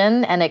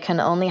isolation, and it can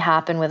only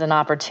happen with an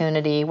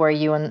opportunity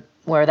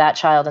where that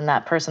child and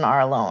that person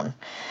are alone.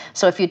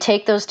 So if you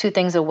take those two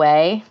things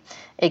away,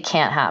 it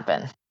can't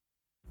happen.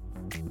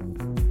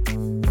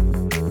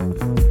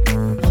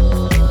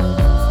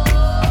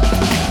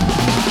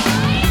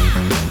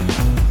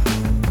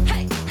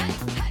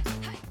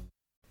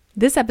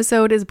 This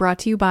episode is brought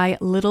to you by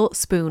Little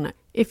Spoon.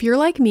 If you're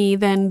like me,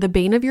 then the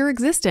bane of your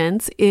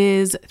existence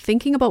is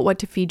thinking about what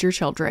to feed your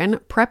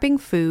children, prepping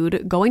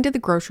food, going to the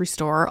grocery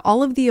store,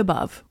 all of the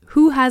above.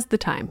 Who has the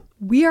time?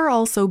 We are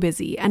all so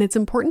busy, and it's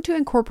important to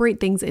incorporate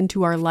things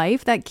into our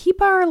life that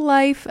keep our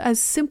life as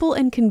simple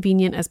and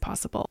convenient as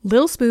possible.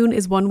 Little Spoon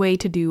is one way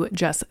to do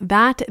just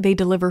that. They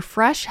deliver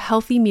fresh,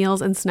 healthy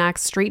meals and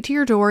snacks straight to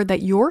your door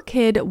that your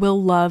kid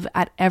will love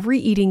at every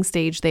eating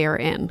stage they are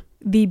in.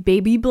 The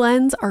baby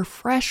blends are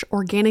fresh,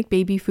 organic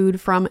baby food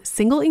from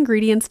single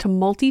ingredients to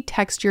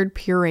multi-textured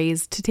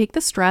purees to take the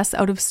stress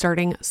out of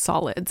starting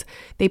solids.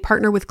 They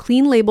partner with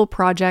Clean Label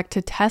Project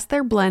to test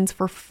their blends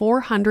for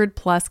 400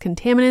 plus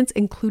contaminants,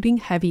 including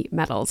heavy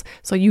metals,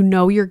 so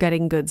you're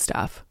getting good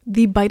stuff.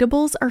 The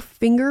Biteables are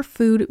finger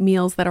food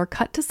meals that are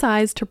cut to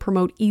size to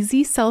promote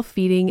easy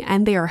self-feeding,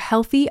 and they are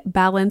healthy,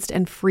 balanced,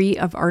 and free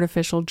of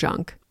artificial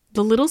junk.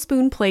 The Little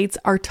Spoon plates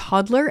are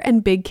toddler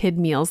and big kid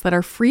meals that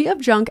are free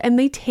of junk, and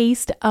they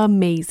taste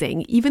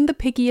amazing. Even the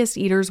pickiest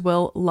eaters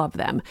will love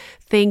them.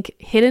 Think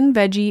hidden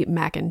veggie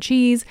mac and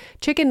cheese,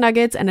 chicken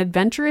nuggets, and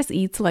adventurous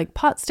eats like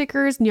pot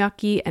stickers,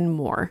 gnocchi, and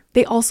more.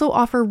 They also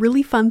offer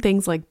really fun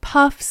things like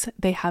puffs.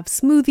 They have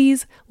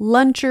smoothies,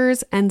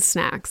 lunchers, and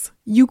snacks.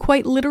 You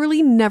quite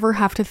literally never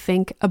have to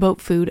think about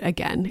food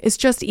again. It's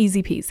just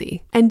easy peasy.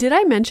 And did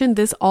I mention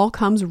this all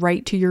comes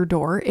right to your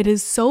door? It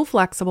is so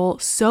flexible,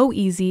 so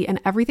easy,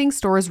 and everything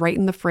stores right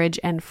in the fridge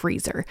and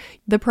freezer.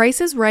 The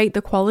price is right,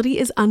 the quality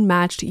is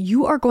unmatched.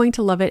 You are going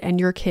to love it, and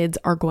your kids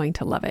are going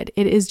to love it.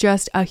 It is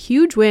just a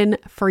huge win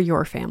for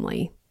your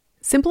family.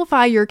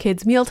 Simplify your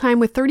kids' mealtime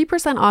with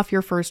 30% off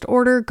your first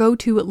order. Go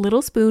to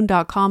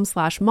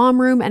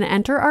littlespoon.com/momroom and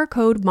enter our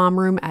code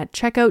momroom at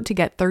checkout to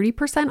get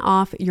 30%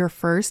 off your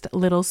first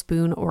Little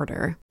Spoon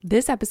order.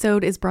 This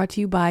episode is brought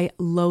to you by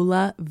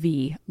Lola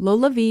V.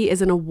 Lola V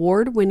is an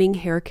award-winning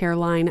hair care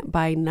line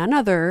by none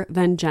other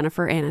than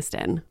Jennifer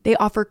Aniston. They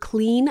offer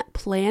clean,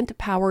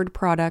 plant-powered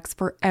products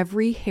for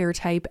every hair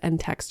type and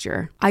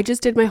texture. I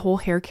just did my whole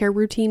hair care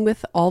routine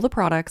with all the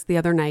products the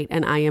other night,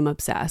 and I am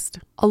obsessed.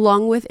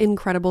 Along with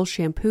incredible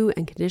shampoo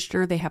and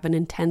conditioner, they have an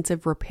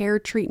intensive repair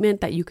treatment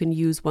that you can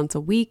use once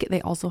a week.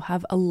 They also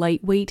have a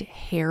lightweight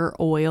hair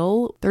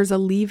oil. There's a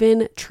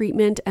leave-in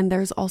treatment, and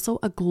there's also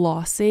a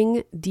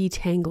glossing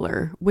detangler,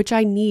 which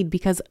I need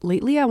because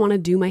lately I want to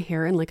do my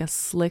hair in like a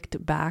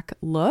slicked back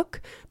look,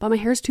 but my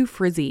hair's too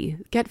frizzy.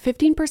 Get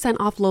 15%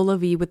 off Lola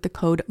V with the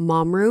code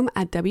MOMROOM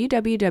at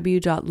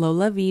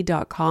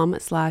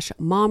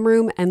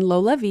www.lolav.com/momroom, and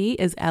Lola V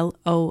is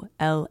LOLAVIE.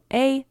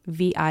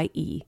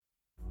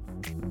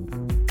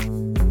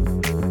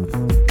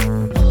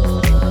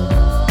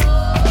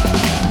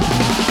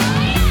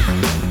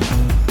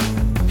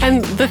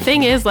 And the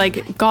thing is,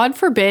 like, God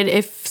forbid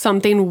if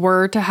something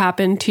were to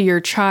happen to your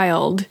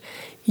child,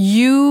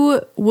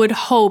 you would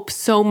hope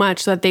so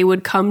much that they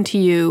would come to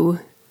you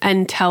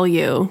and tell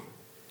you.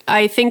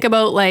 I think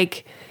about,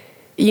 like,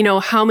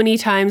 how many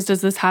times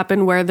does this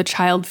happen where the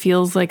child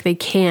feels like they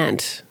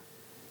can't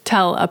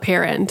tell a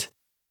parent?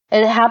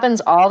 It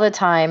happens all the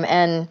time.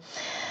 And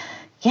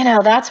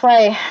that's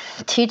why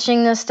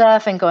teaching this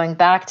stuff and going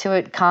back to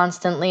it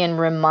constantly and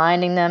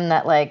reminding them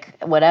that, like,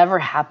 whatever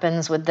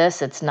happens with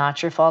this, it's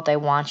not your fault. I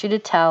want you to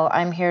tell.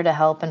 I'm here to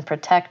help and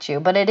protect you.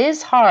 But it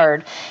is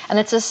hard, and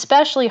it's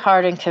especially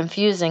hard and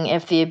confusing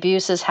if the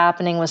abuse is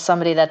happening with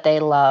somebody that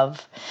they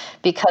love.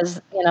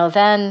 because,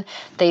 then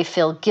they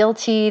feel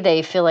guilty.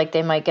 They feel like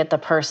they might get the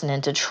person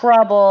into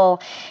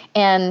trouble.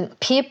 And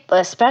people,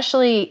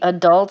 especially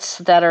adults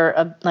that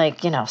are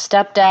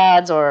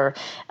stepdads or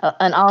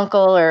an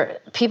uncle or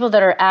people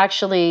that are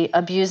actually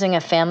abusing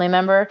a family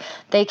member,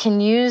 they can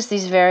use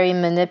these very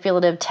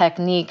manipulative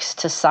techniques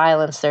to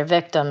silence their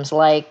victims.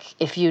 Like,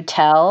 if you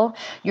tell,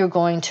 you're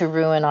going to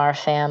ruin our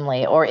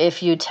family. Or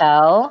if you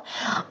tell,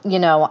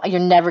 you're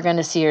never going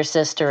to see your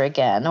sister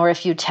again. Or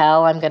if you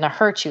tell, I'm going to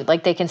hurt you.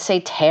 Like, they can say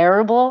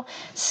terrible,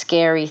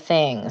 scary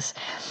things.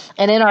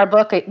 And in our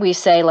book, we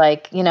say,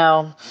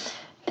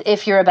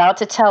 if you're about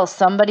to tell,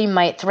 somebody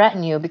might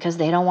threaten you because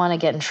they don't want to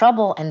get in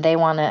trouble and they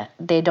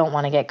don't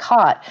want to get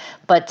caught.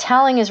 But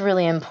telling is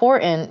really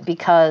important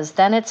because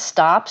then it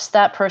stops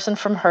that person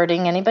from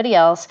hurting anybody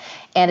else,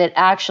 and it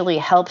actually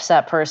helps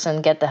that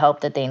person get the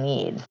help that they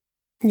need.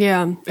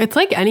 Yeah, it's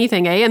like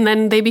anything, eh? And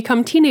then they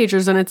become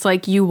teenagers, and it's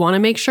like you want to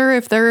make sure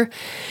if they're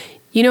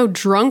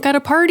drunk at a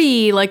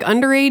party, like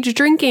underage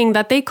drinking,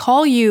 that they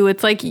call you.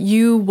 It's like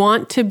you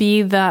want to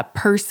be that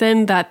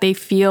person that they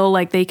feel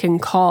like they can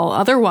call.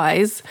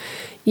 Otherwise,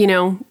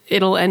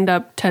 it'll end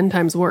up 10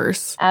 times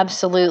worse.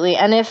 Absolutely.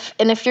 And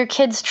if your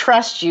kids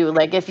trust you,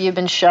 like if you've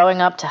been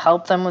showing up to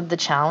help them with the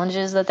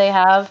challenges that they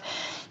have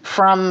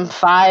from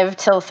 5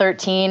 till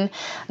 13,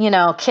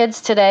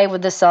 kids today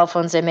with the cell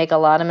phones, they make a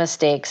lot of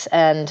mistakes.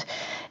 And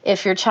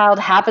if your child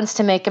happens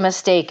to make a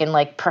mistake and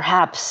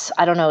perhaps,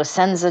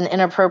 sends an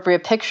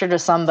inappropriate picture to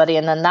somebody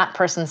and then that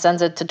person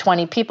sends it to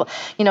 20 people,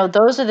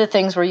 those are the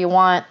things where you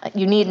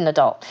need an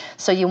adult.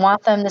 So you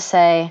want them to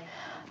say,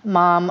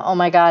 Mom, oh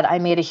my God, I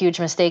made a huge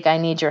mistake. I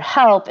need your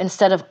help.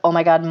 Instead of, oh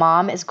my God,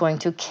 Mom is going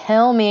to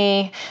kill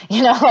me.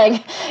 It's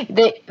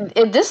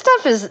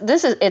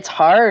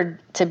hard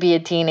to be a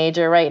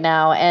teenager right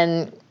now.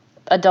 And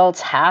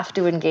adults have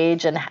to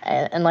engage and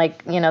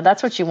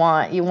that's what you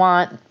want. You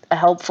want a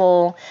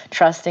helpful,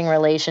 trusting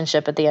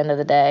relationship at the end of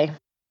the day.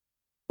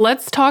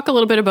 Let's talk a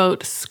little bit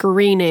about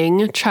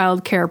screening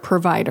childcare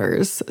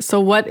providers. So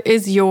what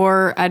is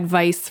your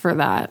advice for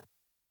that?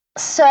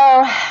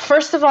 So,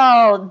 first of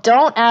all,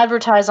 don't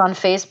advertise on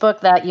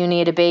Facebook that you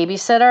need a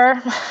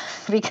babysitter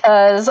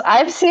because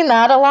I've seen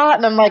that a lot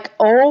and I'm like,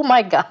 oh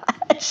my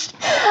gosh.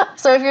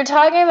 So if you're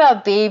talking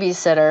about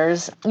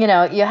babysitters,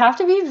 you have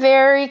to be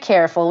very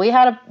careful. We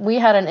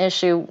had an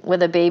issue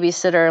with a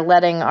babysitter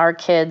letting our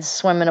kids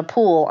swim in a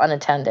pool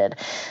unattended.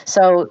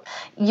 So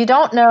you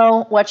don't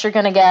know what you're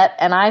going to get.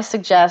 And I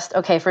suggest,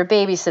 for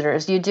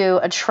babysitters, you do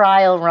a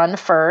trial run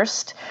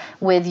first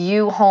with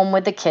you home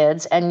with the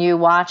kids and you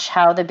watch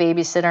how the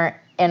babysitter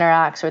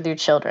interacts with your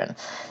children.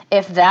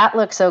 If that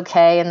looks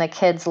okay and the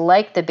kids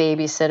like the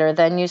babysitter,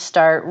 then you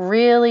start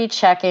really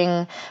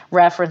checking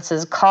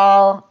references.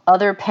 Call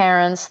other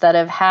parents that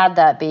have had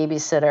that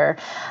babysitter.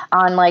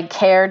 On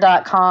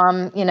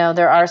care.com,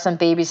 there are some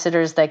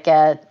babysitters that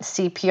get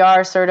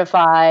CPR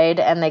certified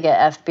and they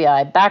get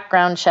FBI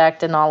background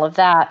checked and all of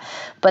that.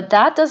 But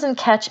that doesn't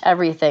catch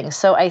everything.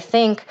 So I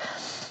think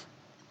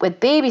with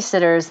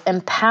babysitters,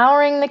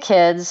 empowering the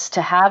kids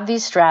to have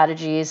these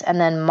strategies and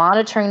then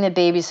monitoring the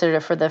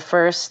babysitter for the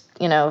first,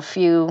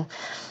 few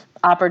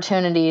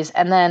opportunities,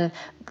 and then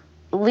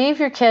leave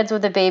your kids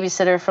with a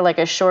babysitter for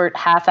a short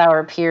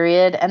half-hour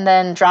period and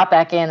then drop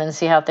back in and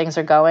see how things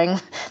are going.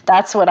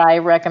 That's what I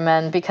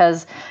recommend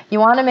because you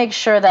want to make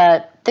sure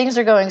that things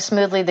are going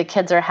smoothly, the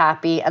kids are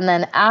happy, and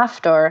then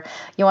after,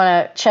 you want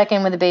to check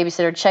in with the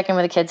babysitter, check in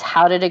with the kids.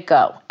 How did it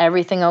go?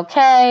 Everything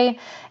okay?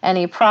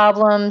 Any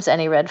problems?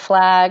 Any red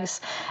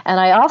flags? And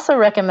I also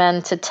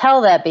recommend to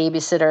tell that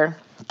babysitter,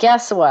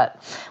 guess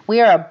what?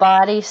 We are a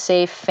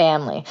body-safe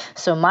family.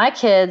 So my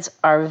kids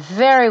are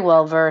very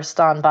well versed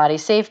on body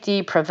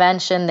safety,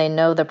 prevention. They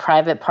know the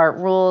private part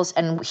rules.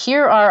 And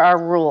here are our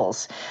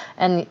rules.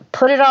 And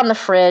put it on the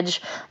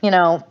fridge,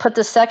 put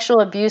the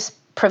sexual abuse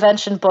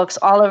prevention books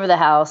all over the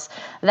house.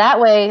 That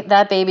way,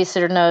 that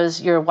babysitter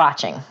knows you're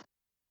watching.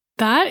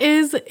 That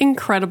is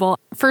incredible.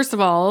 First of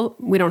all,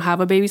 we don't have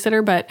a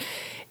babysitter, but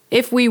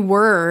if we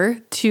were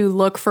to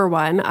look for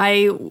one,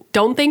 I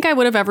don't think I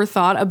would have ever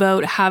thought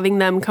about having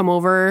them come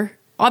over.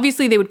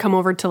 Obviously, they would come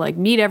over to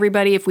meet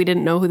everybody if we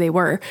didn't know who they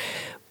were.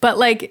 But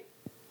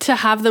to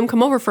have them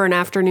come over for an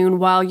afternoon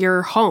while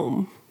you're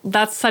home,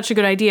 that's such a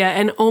good idea.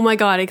 And oh my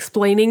God,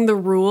 explaining the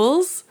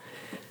rules.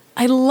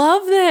 I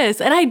love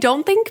this. And I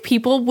don't think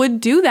people would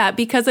do that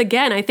because,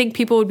 again, I think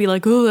people would be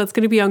like, oh, that's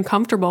going to be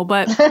uncomfortable.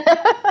 But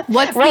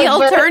what's the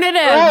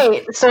alternative?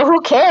 Right. So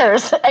who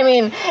cares? I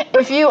mean,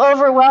 if you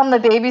overwhelm the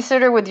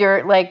babysitter with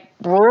your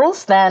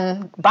rules,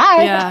 then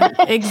bye. Yeah,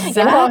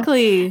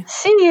 exactly.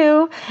 See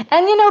you.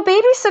 And,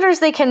 babysitters,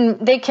 they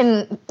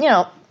can,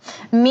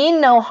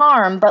 mean no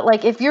harm.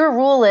 But if your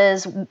rule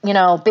is,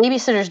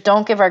 babysitters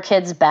don't give our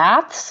kids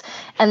baths,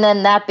 and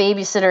then that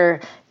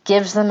babysitter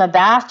gives them a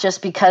bath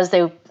just because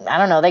they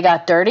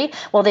got dirty.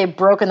 Well, they've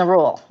broken the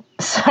rule.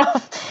 So,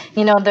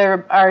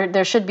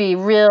 there should be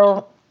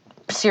real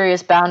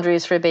serious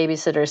boundaries for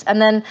babysitters. And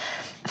then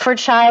for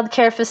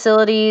childcare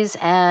facilities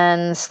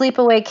and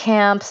sleepaway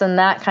camps and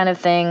that kind of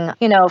thing,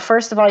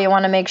 first of all, you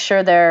want to make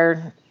sure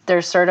they're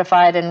they're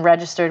certified and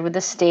registered with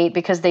the state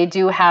because they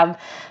do have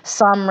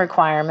some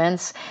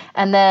requirements.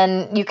 And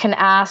then you can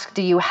ask,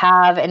 do you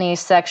have any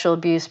sexual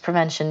abuse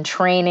prevention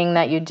training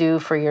that you do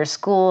for your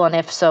school? And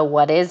if so,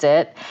 what is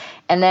it?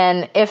 And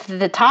then if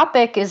the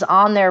topic is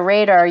on their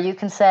radar, you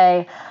can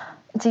say,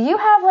 do you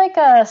have like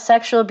a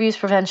sexual abuse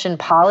prevention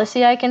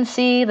policy I can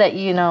see that,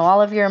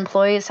 all of your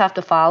employees have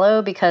to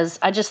follow? Because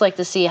I just like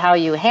to see how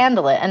you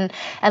handle it, and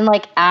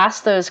like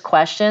ask those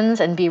questions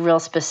and be real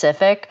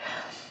specific,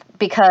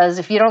 because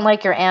if you don't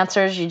like your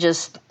answers, you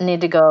just need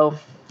to go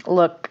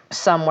look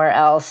somewhere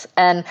else.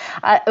 And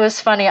it was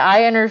funny.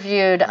 I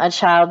interviewed a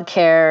child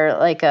care,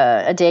 like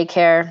a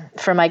daycare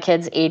for my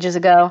kids ages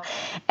ago.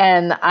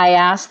 And I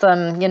asked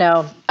them,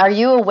 are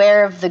you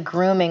aware of the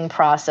grooming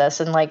process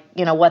and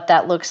what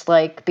that looks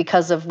like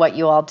because of what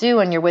you all do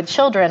when you're with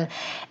children?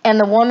 And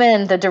the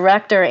woman, the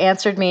director,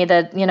 answered me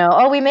that,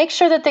 we make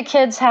sure that the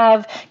kids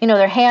have,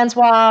 their hands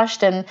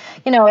washed, and,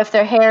 if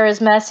their hair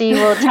is messy,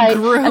 we'll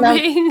tighten.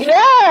 Grooming? And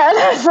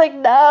I was like,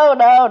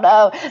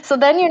 no. So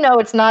then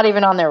it's not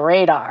even on their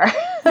radar.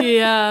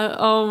 Yeah.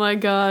 Oh my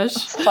gosh.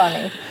 It's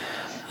funny.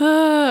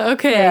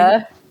 Okay.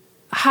 Yeah.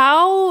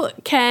 How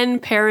can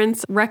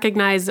parents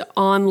recognize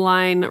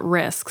online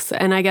risks?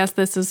 And I guess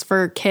this is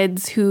for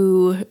kids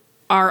who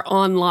are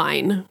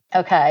online.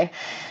 Okay.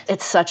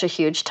 It's such a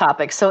huge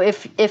topic. So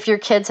if your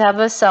kids have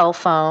a cell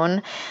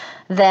phone,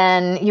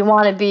 then you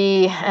want to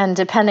be, and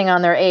depending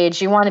on their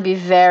age, you want to be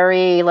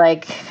very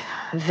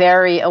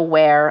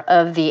aware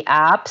of the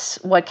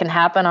apps. What can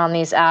happen on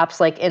these apps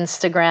like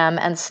Instagram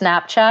and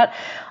Snapchat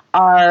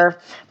are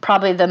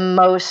probably the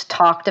most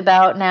talked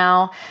about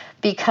now,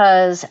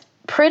 because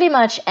pretty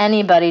much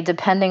anybody,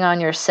 depending on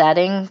your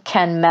setting,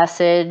 can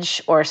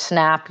message or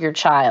snap your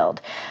child.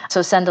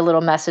 So send a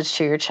little message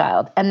to your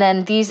child. And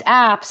then these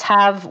apps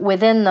have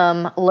within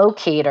them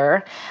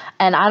locator.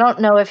 And I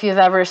don't know if you've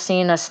ever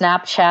seen a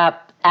Snapchat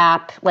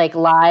app like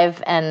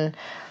live and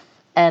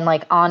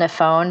like on a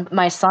phone.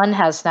 My son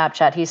has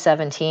Snapchat, he's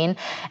 17.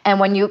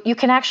 And when you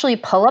can actually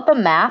pull up a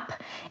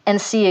map and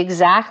see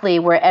exactly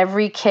where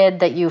every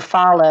kid that you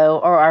follow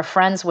or are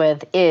friends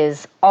with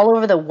is all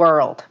over the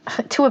world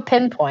to a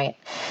pinpoint.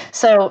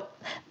 So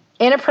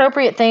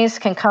inappropriate things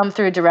can come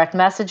through direct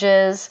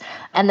messages,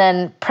 and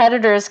then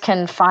predators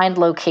can find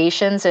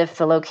locations if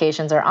the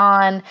locations are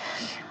on.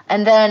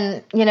 And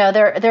then,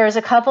 there's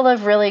a couple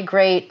of really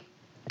great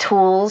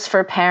tools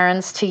for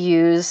parents to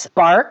use.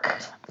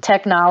 Bark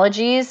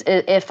technologies.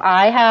 If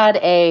I had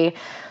a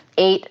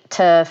 8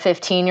 to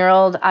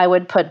 15-year-old, I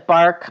would put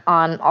Bark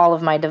on all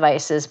of my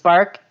devices.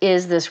 Bark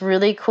is this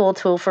really cool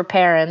tool for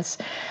parents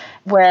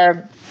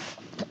where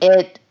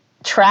it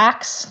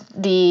tracks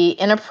the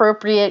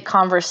inappropriate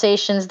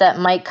conversations that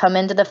might come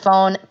into the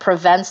phone,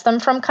 prevents them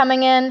from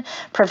coming in,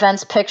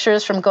 prevents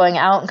pictures from going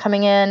out and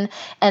coming in,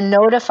 and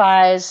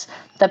notifies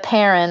the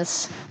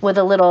parents with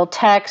a little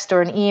text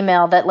or an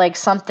email that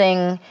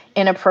something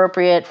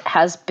inappropriate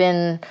has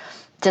been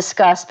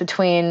discussed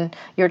between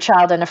your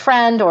child and a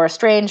friend or a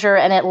stranger,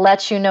 and it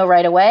lets you know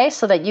right away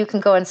so that you can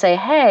go and say,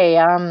 hey,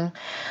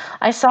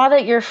 I saw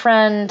that your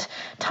friend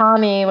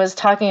Tommy was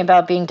talking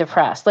about being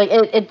depressed.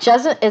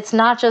 It's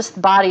not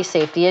just body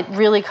safety. It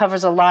really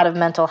covers a lot of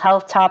mental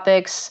health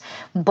topics,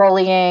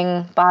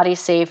 bullying, body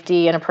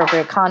safety,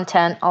 inappropriate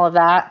content, all of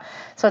that.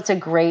 So it's a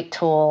great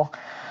tool.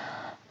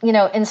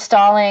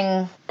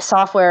 Installing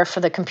software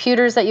for the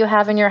computers that you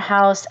have in your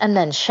house, and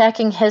then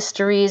checking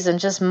histories and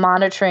just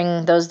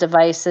monitoring those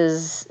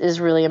devices is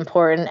really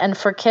important. And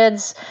for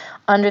kids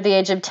under the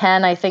age of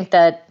 10, I think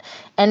that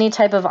any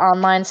type of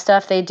online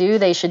stuff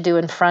they should do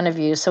in front of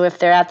you. So if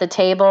they're at the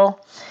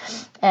table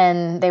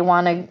and they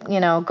want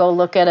to, go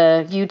look at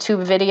a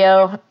YouTube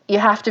video, you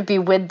have to be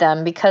with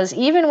them, because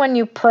even when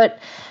you put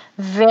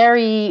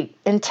very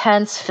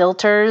intense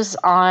filters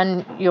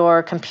on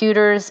your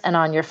computers and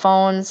on your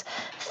phones,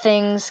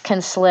 things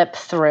can slip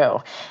through.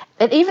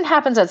 It even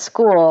happens at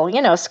school.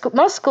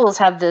 Most schools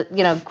have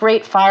the,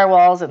 great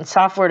firewalls and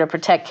software to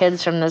protect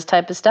kids from this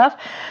type of stuff.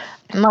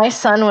 My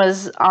son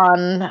was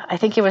I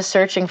think he was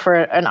searching for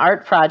an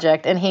art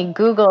project, and he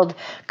Googled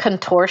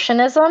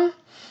contortionism,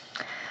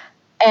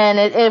 and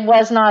it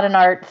was not an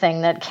art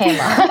thing that came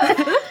up.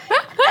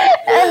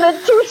 And the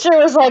teacher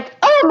was like,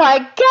 oh my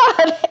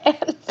God,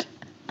 and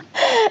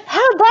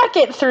how'd that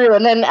get through?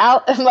 And then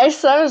my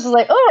son was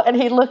like, oh, and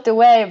he looked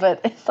away.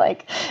 But it's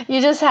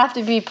you just have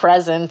to be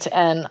present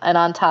and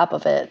on top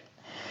of it.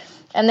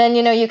 And then,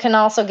 you can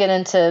also get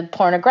into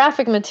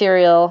pornographic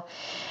material.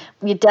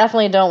 You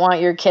definitely don't want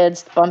your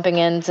kids bumping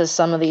into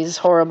some of these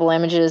horrible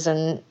images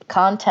and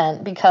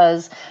content,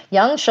 because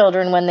young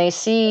children, when they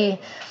see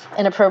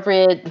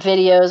inappropriate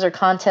videos or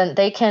content,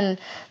 they can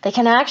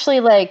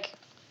actually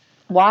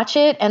watch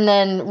it and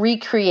then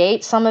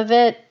recreate some of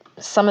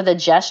the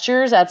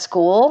gestures at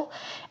school.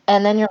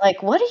 And then you're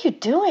like, what are you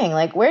doing?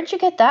 Where'd you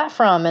get that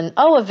from? And,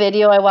 a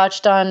video I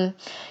watched on,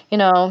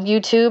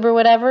 YouTube or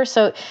whatever.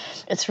 So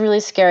it's really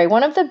scary.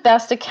 One of the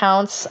best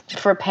accounts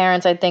for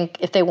parents, I think,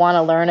 if they want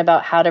to learn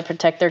about how to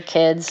protect their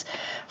kids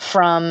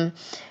from,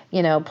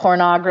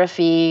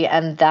 pornography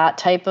and that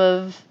type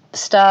of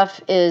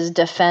stuff is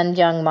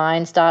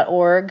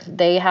defendyoungminds.org.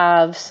 They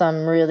have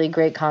some really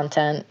great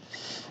content.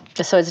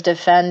 So it's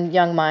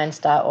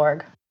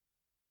defendyoungminds.org.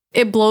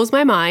 It blows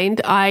my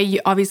mind. I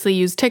obviously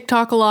use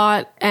TikTok a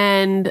lot,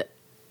 and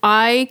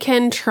I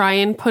can try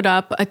and put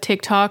up a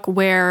TikTok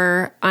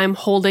where I'm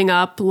holding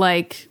up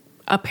like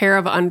a pair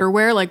of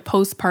underwear, like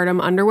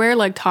postpartum underwear,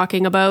 like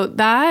talking about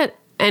that.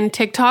 And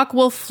TikTok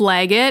will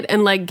flag it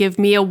and like give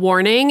me a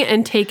warning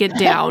and take it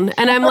down.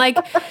 And I'm like,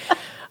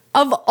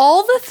 of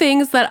all the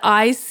things that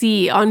I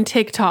see on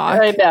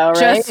TikTok, I know,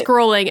 right? Just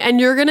scrolling, and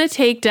you're going to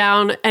take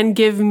down and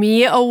give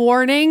me a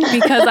warning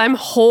because I'm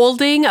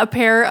holding a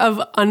pair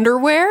of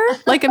underwear?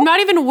 Like, I'm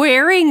not even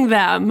wearing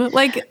them.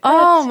 Like,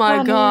 oh my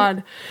funny.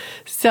 God.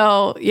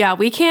 So, yeah,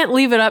 we can't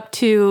leave it up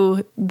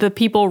to the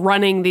people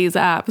running these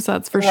apps,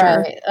 that's for sure.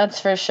 Right, that's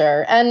for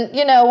sure. And,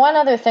 one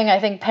other thing I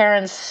think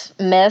parents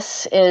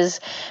miss is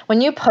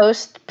when you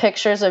post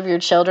pictures of your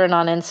children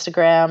on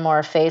Instagram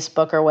or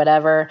Facebook or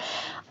whatever,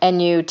 and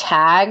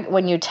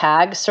when you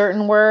tag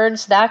certain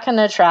words, that can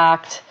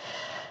attract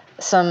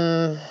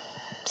some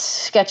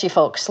sketchy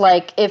folks.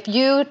 Like if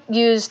you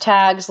use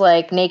tags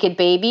like naked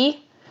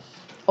baby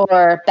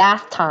or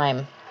bath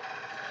time,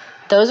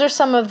 those are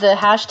some of the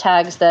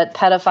hashtags that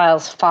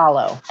pedophiles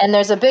follow. And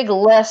there's a big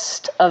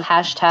list of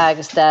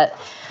hashtags that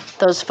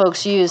those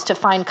folks use to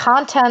find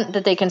content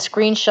that they can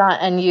screenshot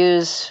and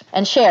use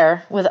and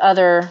share with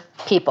other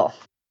people.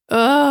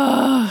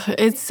 Ugh,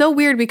 it's so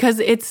weird because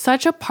it's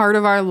such a part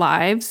of our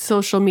lives,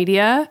 social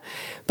media.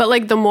 But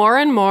like the more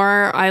and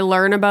more I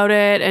learn about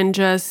it and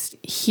just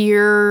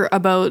hear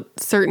about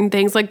certain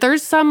things, like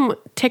there's some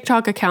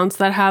TikTok accounts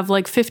that have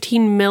like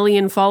 15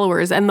 million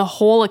followers and the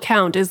whole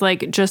account is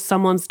like just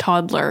someone's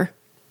toddler.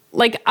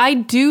 Like I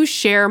do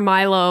share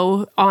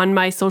Milo on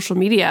my social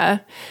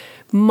media,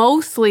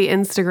 mostly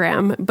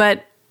Instagram,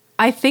 but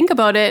I think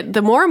about it,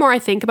 the more and more I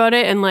think about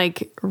it and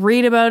like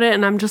read about it,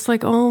 and I'm just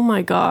like, oh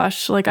my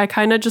gosh, like I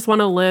kind of just want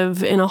to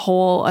live in a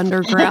hole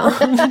underground.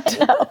 No,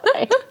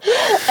 right?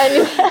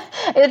 And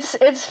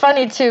it's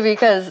funny too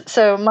because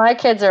so my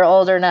kids are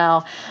older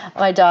now.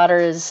 My daughter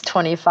is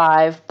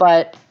 25,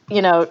 but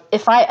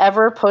if I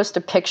ever post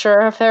a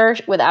picture of her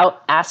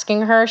without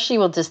asking her, she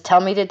will just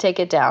tell me to take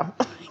it down.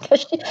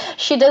 Because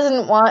she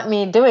doesn't want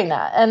me doing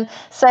that. And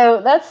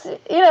so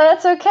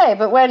that's okay.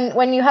 But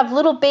when you have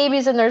little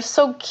babies and they're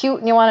so cute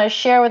and you want to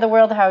share with the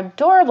world how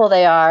adorable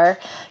they are,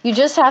 you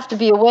just have to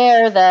be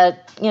aware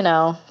that,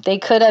 they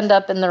could end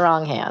up in the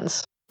wrong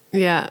hands.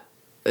 Yeah.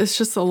 It's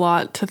just a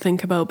lot to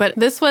think about. But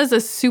this was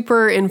a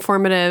super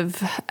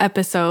informative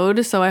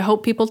episode, so I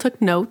hope people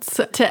took notes.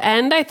 To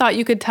end, I thought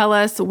you could tell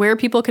us where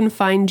people can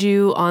find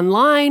you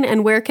online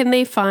and where can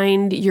they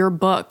find your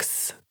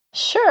books?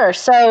 Sure.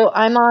 So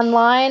I'm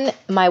online.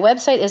 My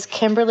website is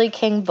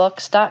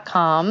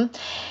KimberlyKingBooks.com,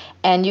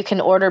 and you can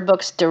order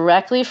books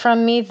directly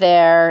from me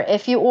there.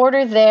 If you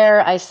order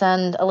there, I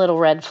send a little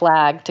red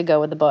flag to go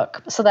with the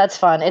book. So that's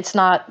fun. It's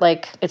not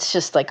like, it's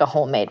just like a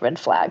homemade red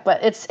flag,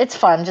 but it's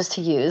fun just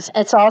to use.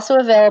 It's also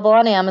available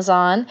on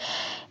Amazon.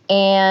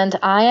 And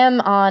I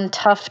am on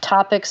Tough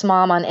Topics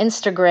Mom on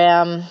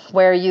Instagram,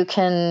 where you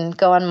can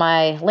go on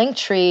my link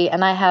tree,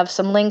 and I have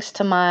some links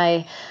to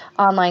my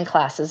online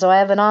classes. So I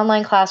have an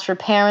online class for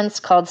parents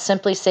called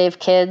Simply Save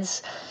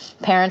Kids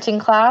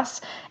Parenting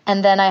Class.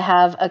 And then I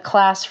have a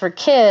class for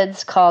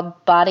kids called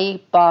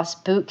Body Boss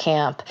Boot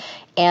Camp.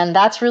 And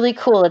that's really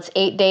cool. It's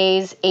 8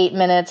 days, 8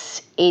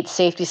 minutes, 8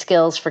 safety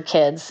skills for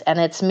kids. And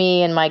it's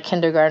me and my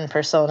kindergarten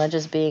persona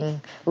just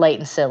being light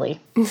and silly.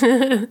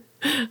 I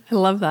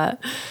love that.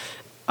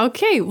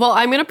 Okay, well,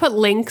 I'm going to put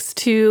links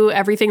to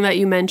everything that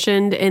you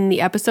mentioned in the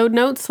episode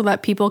notes so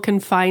that people can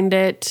find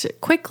it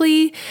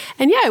quickly.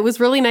 And yeah, it was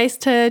really nice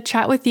to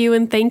chat with you,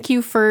 and thank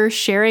you for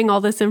sharing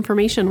all this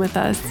information with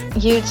us.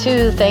 You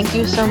too. Thank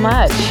you so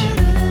much.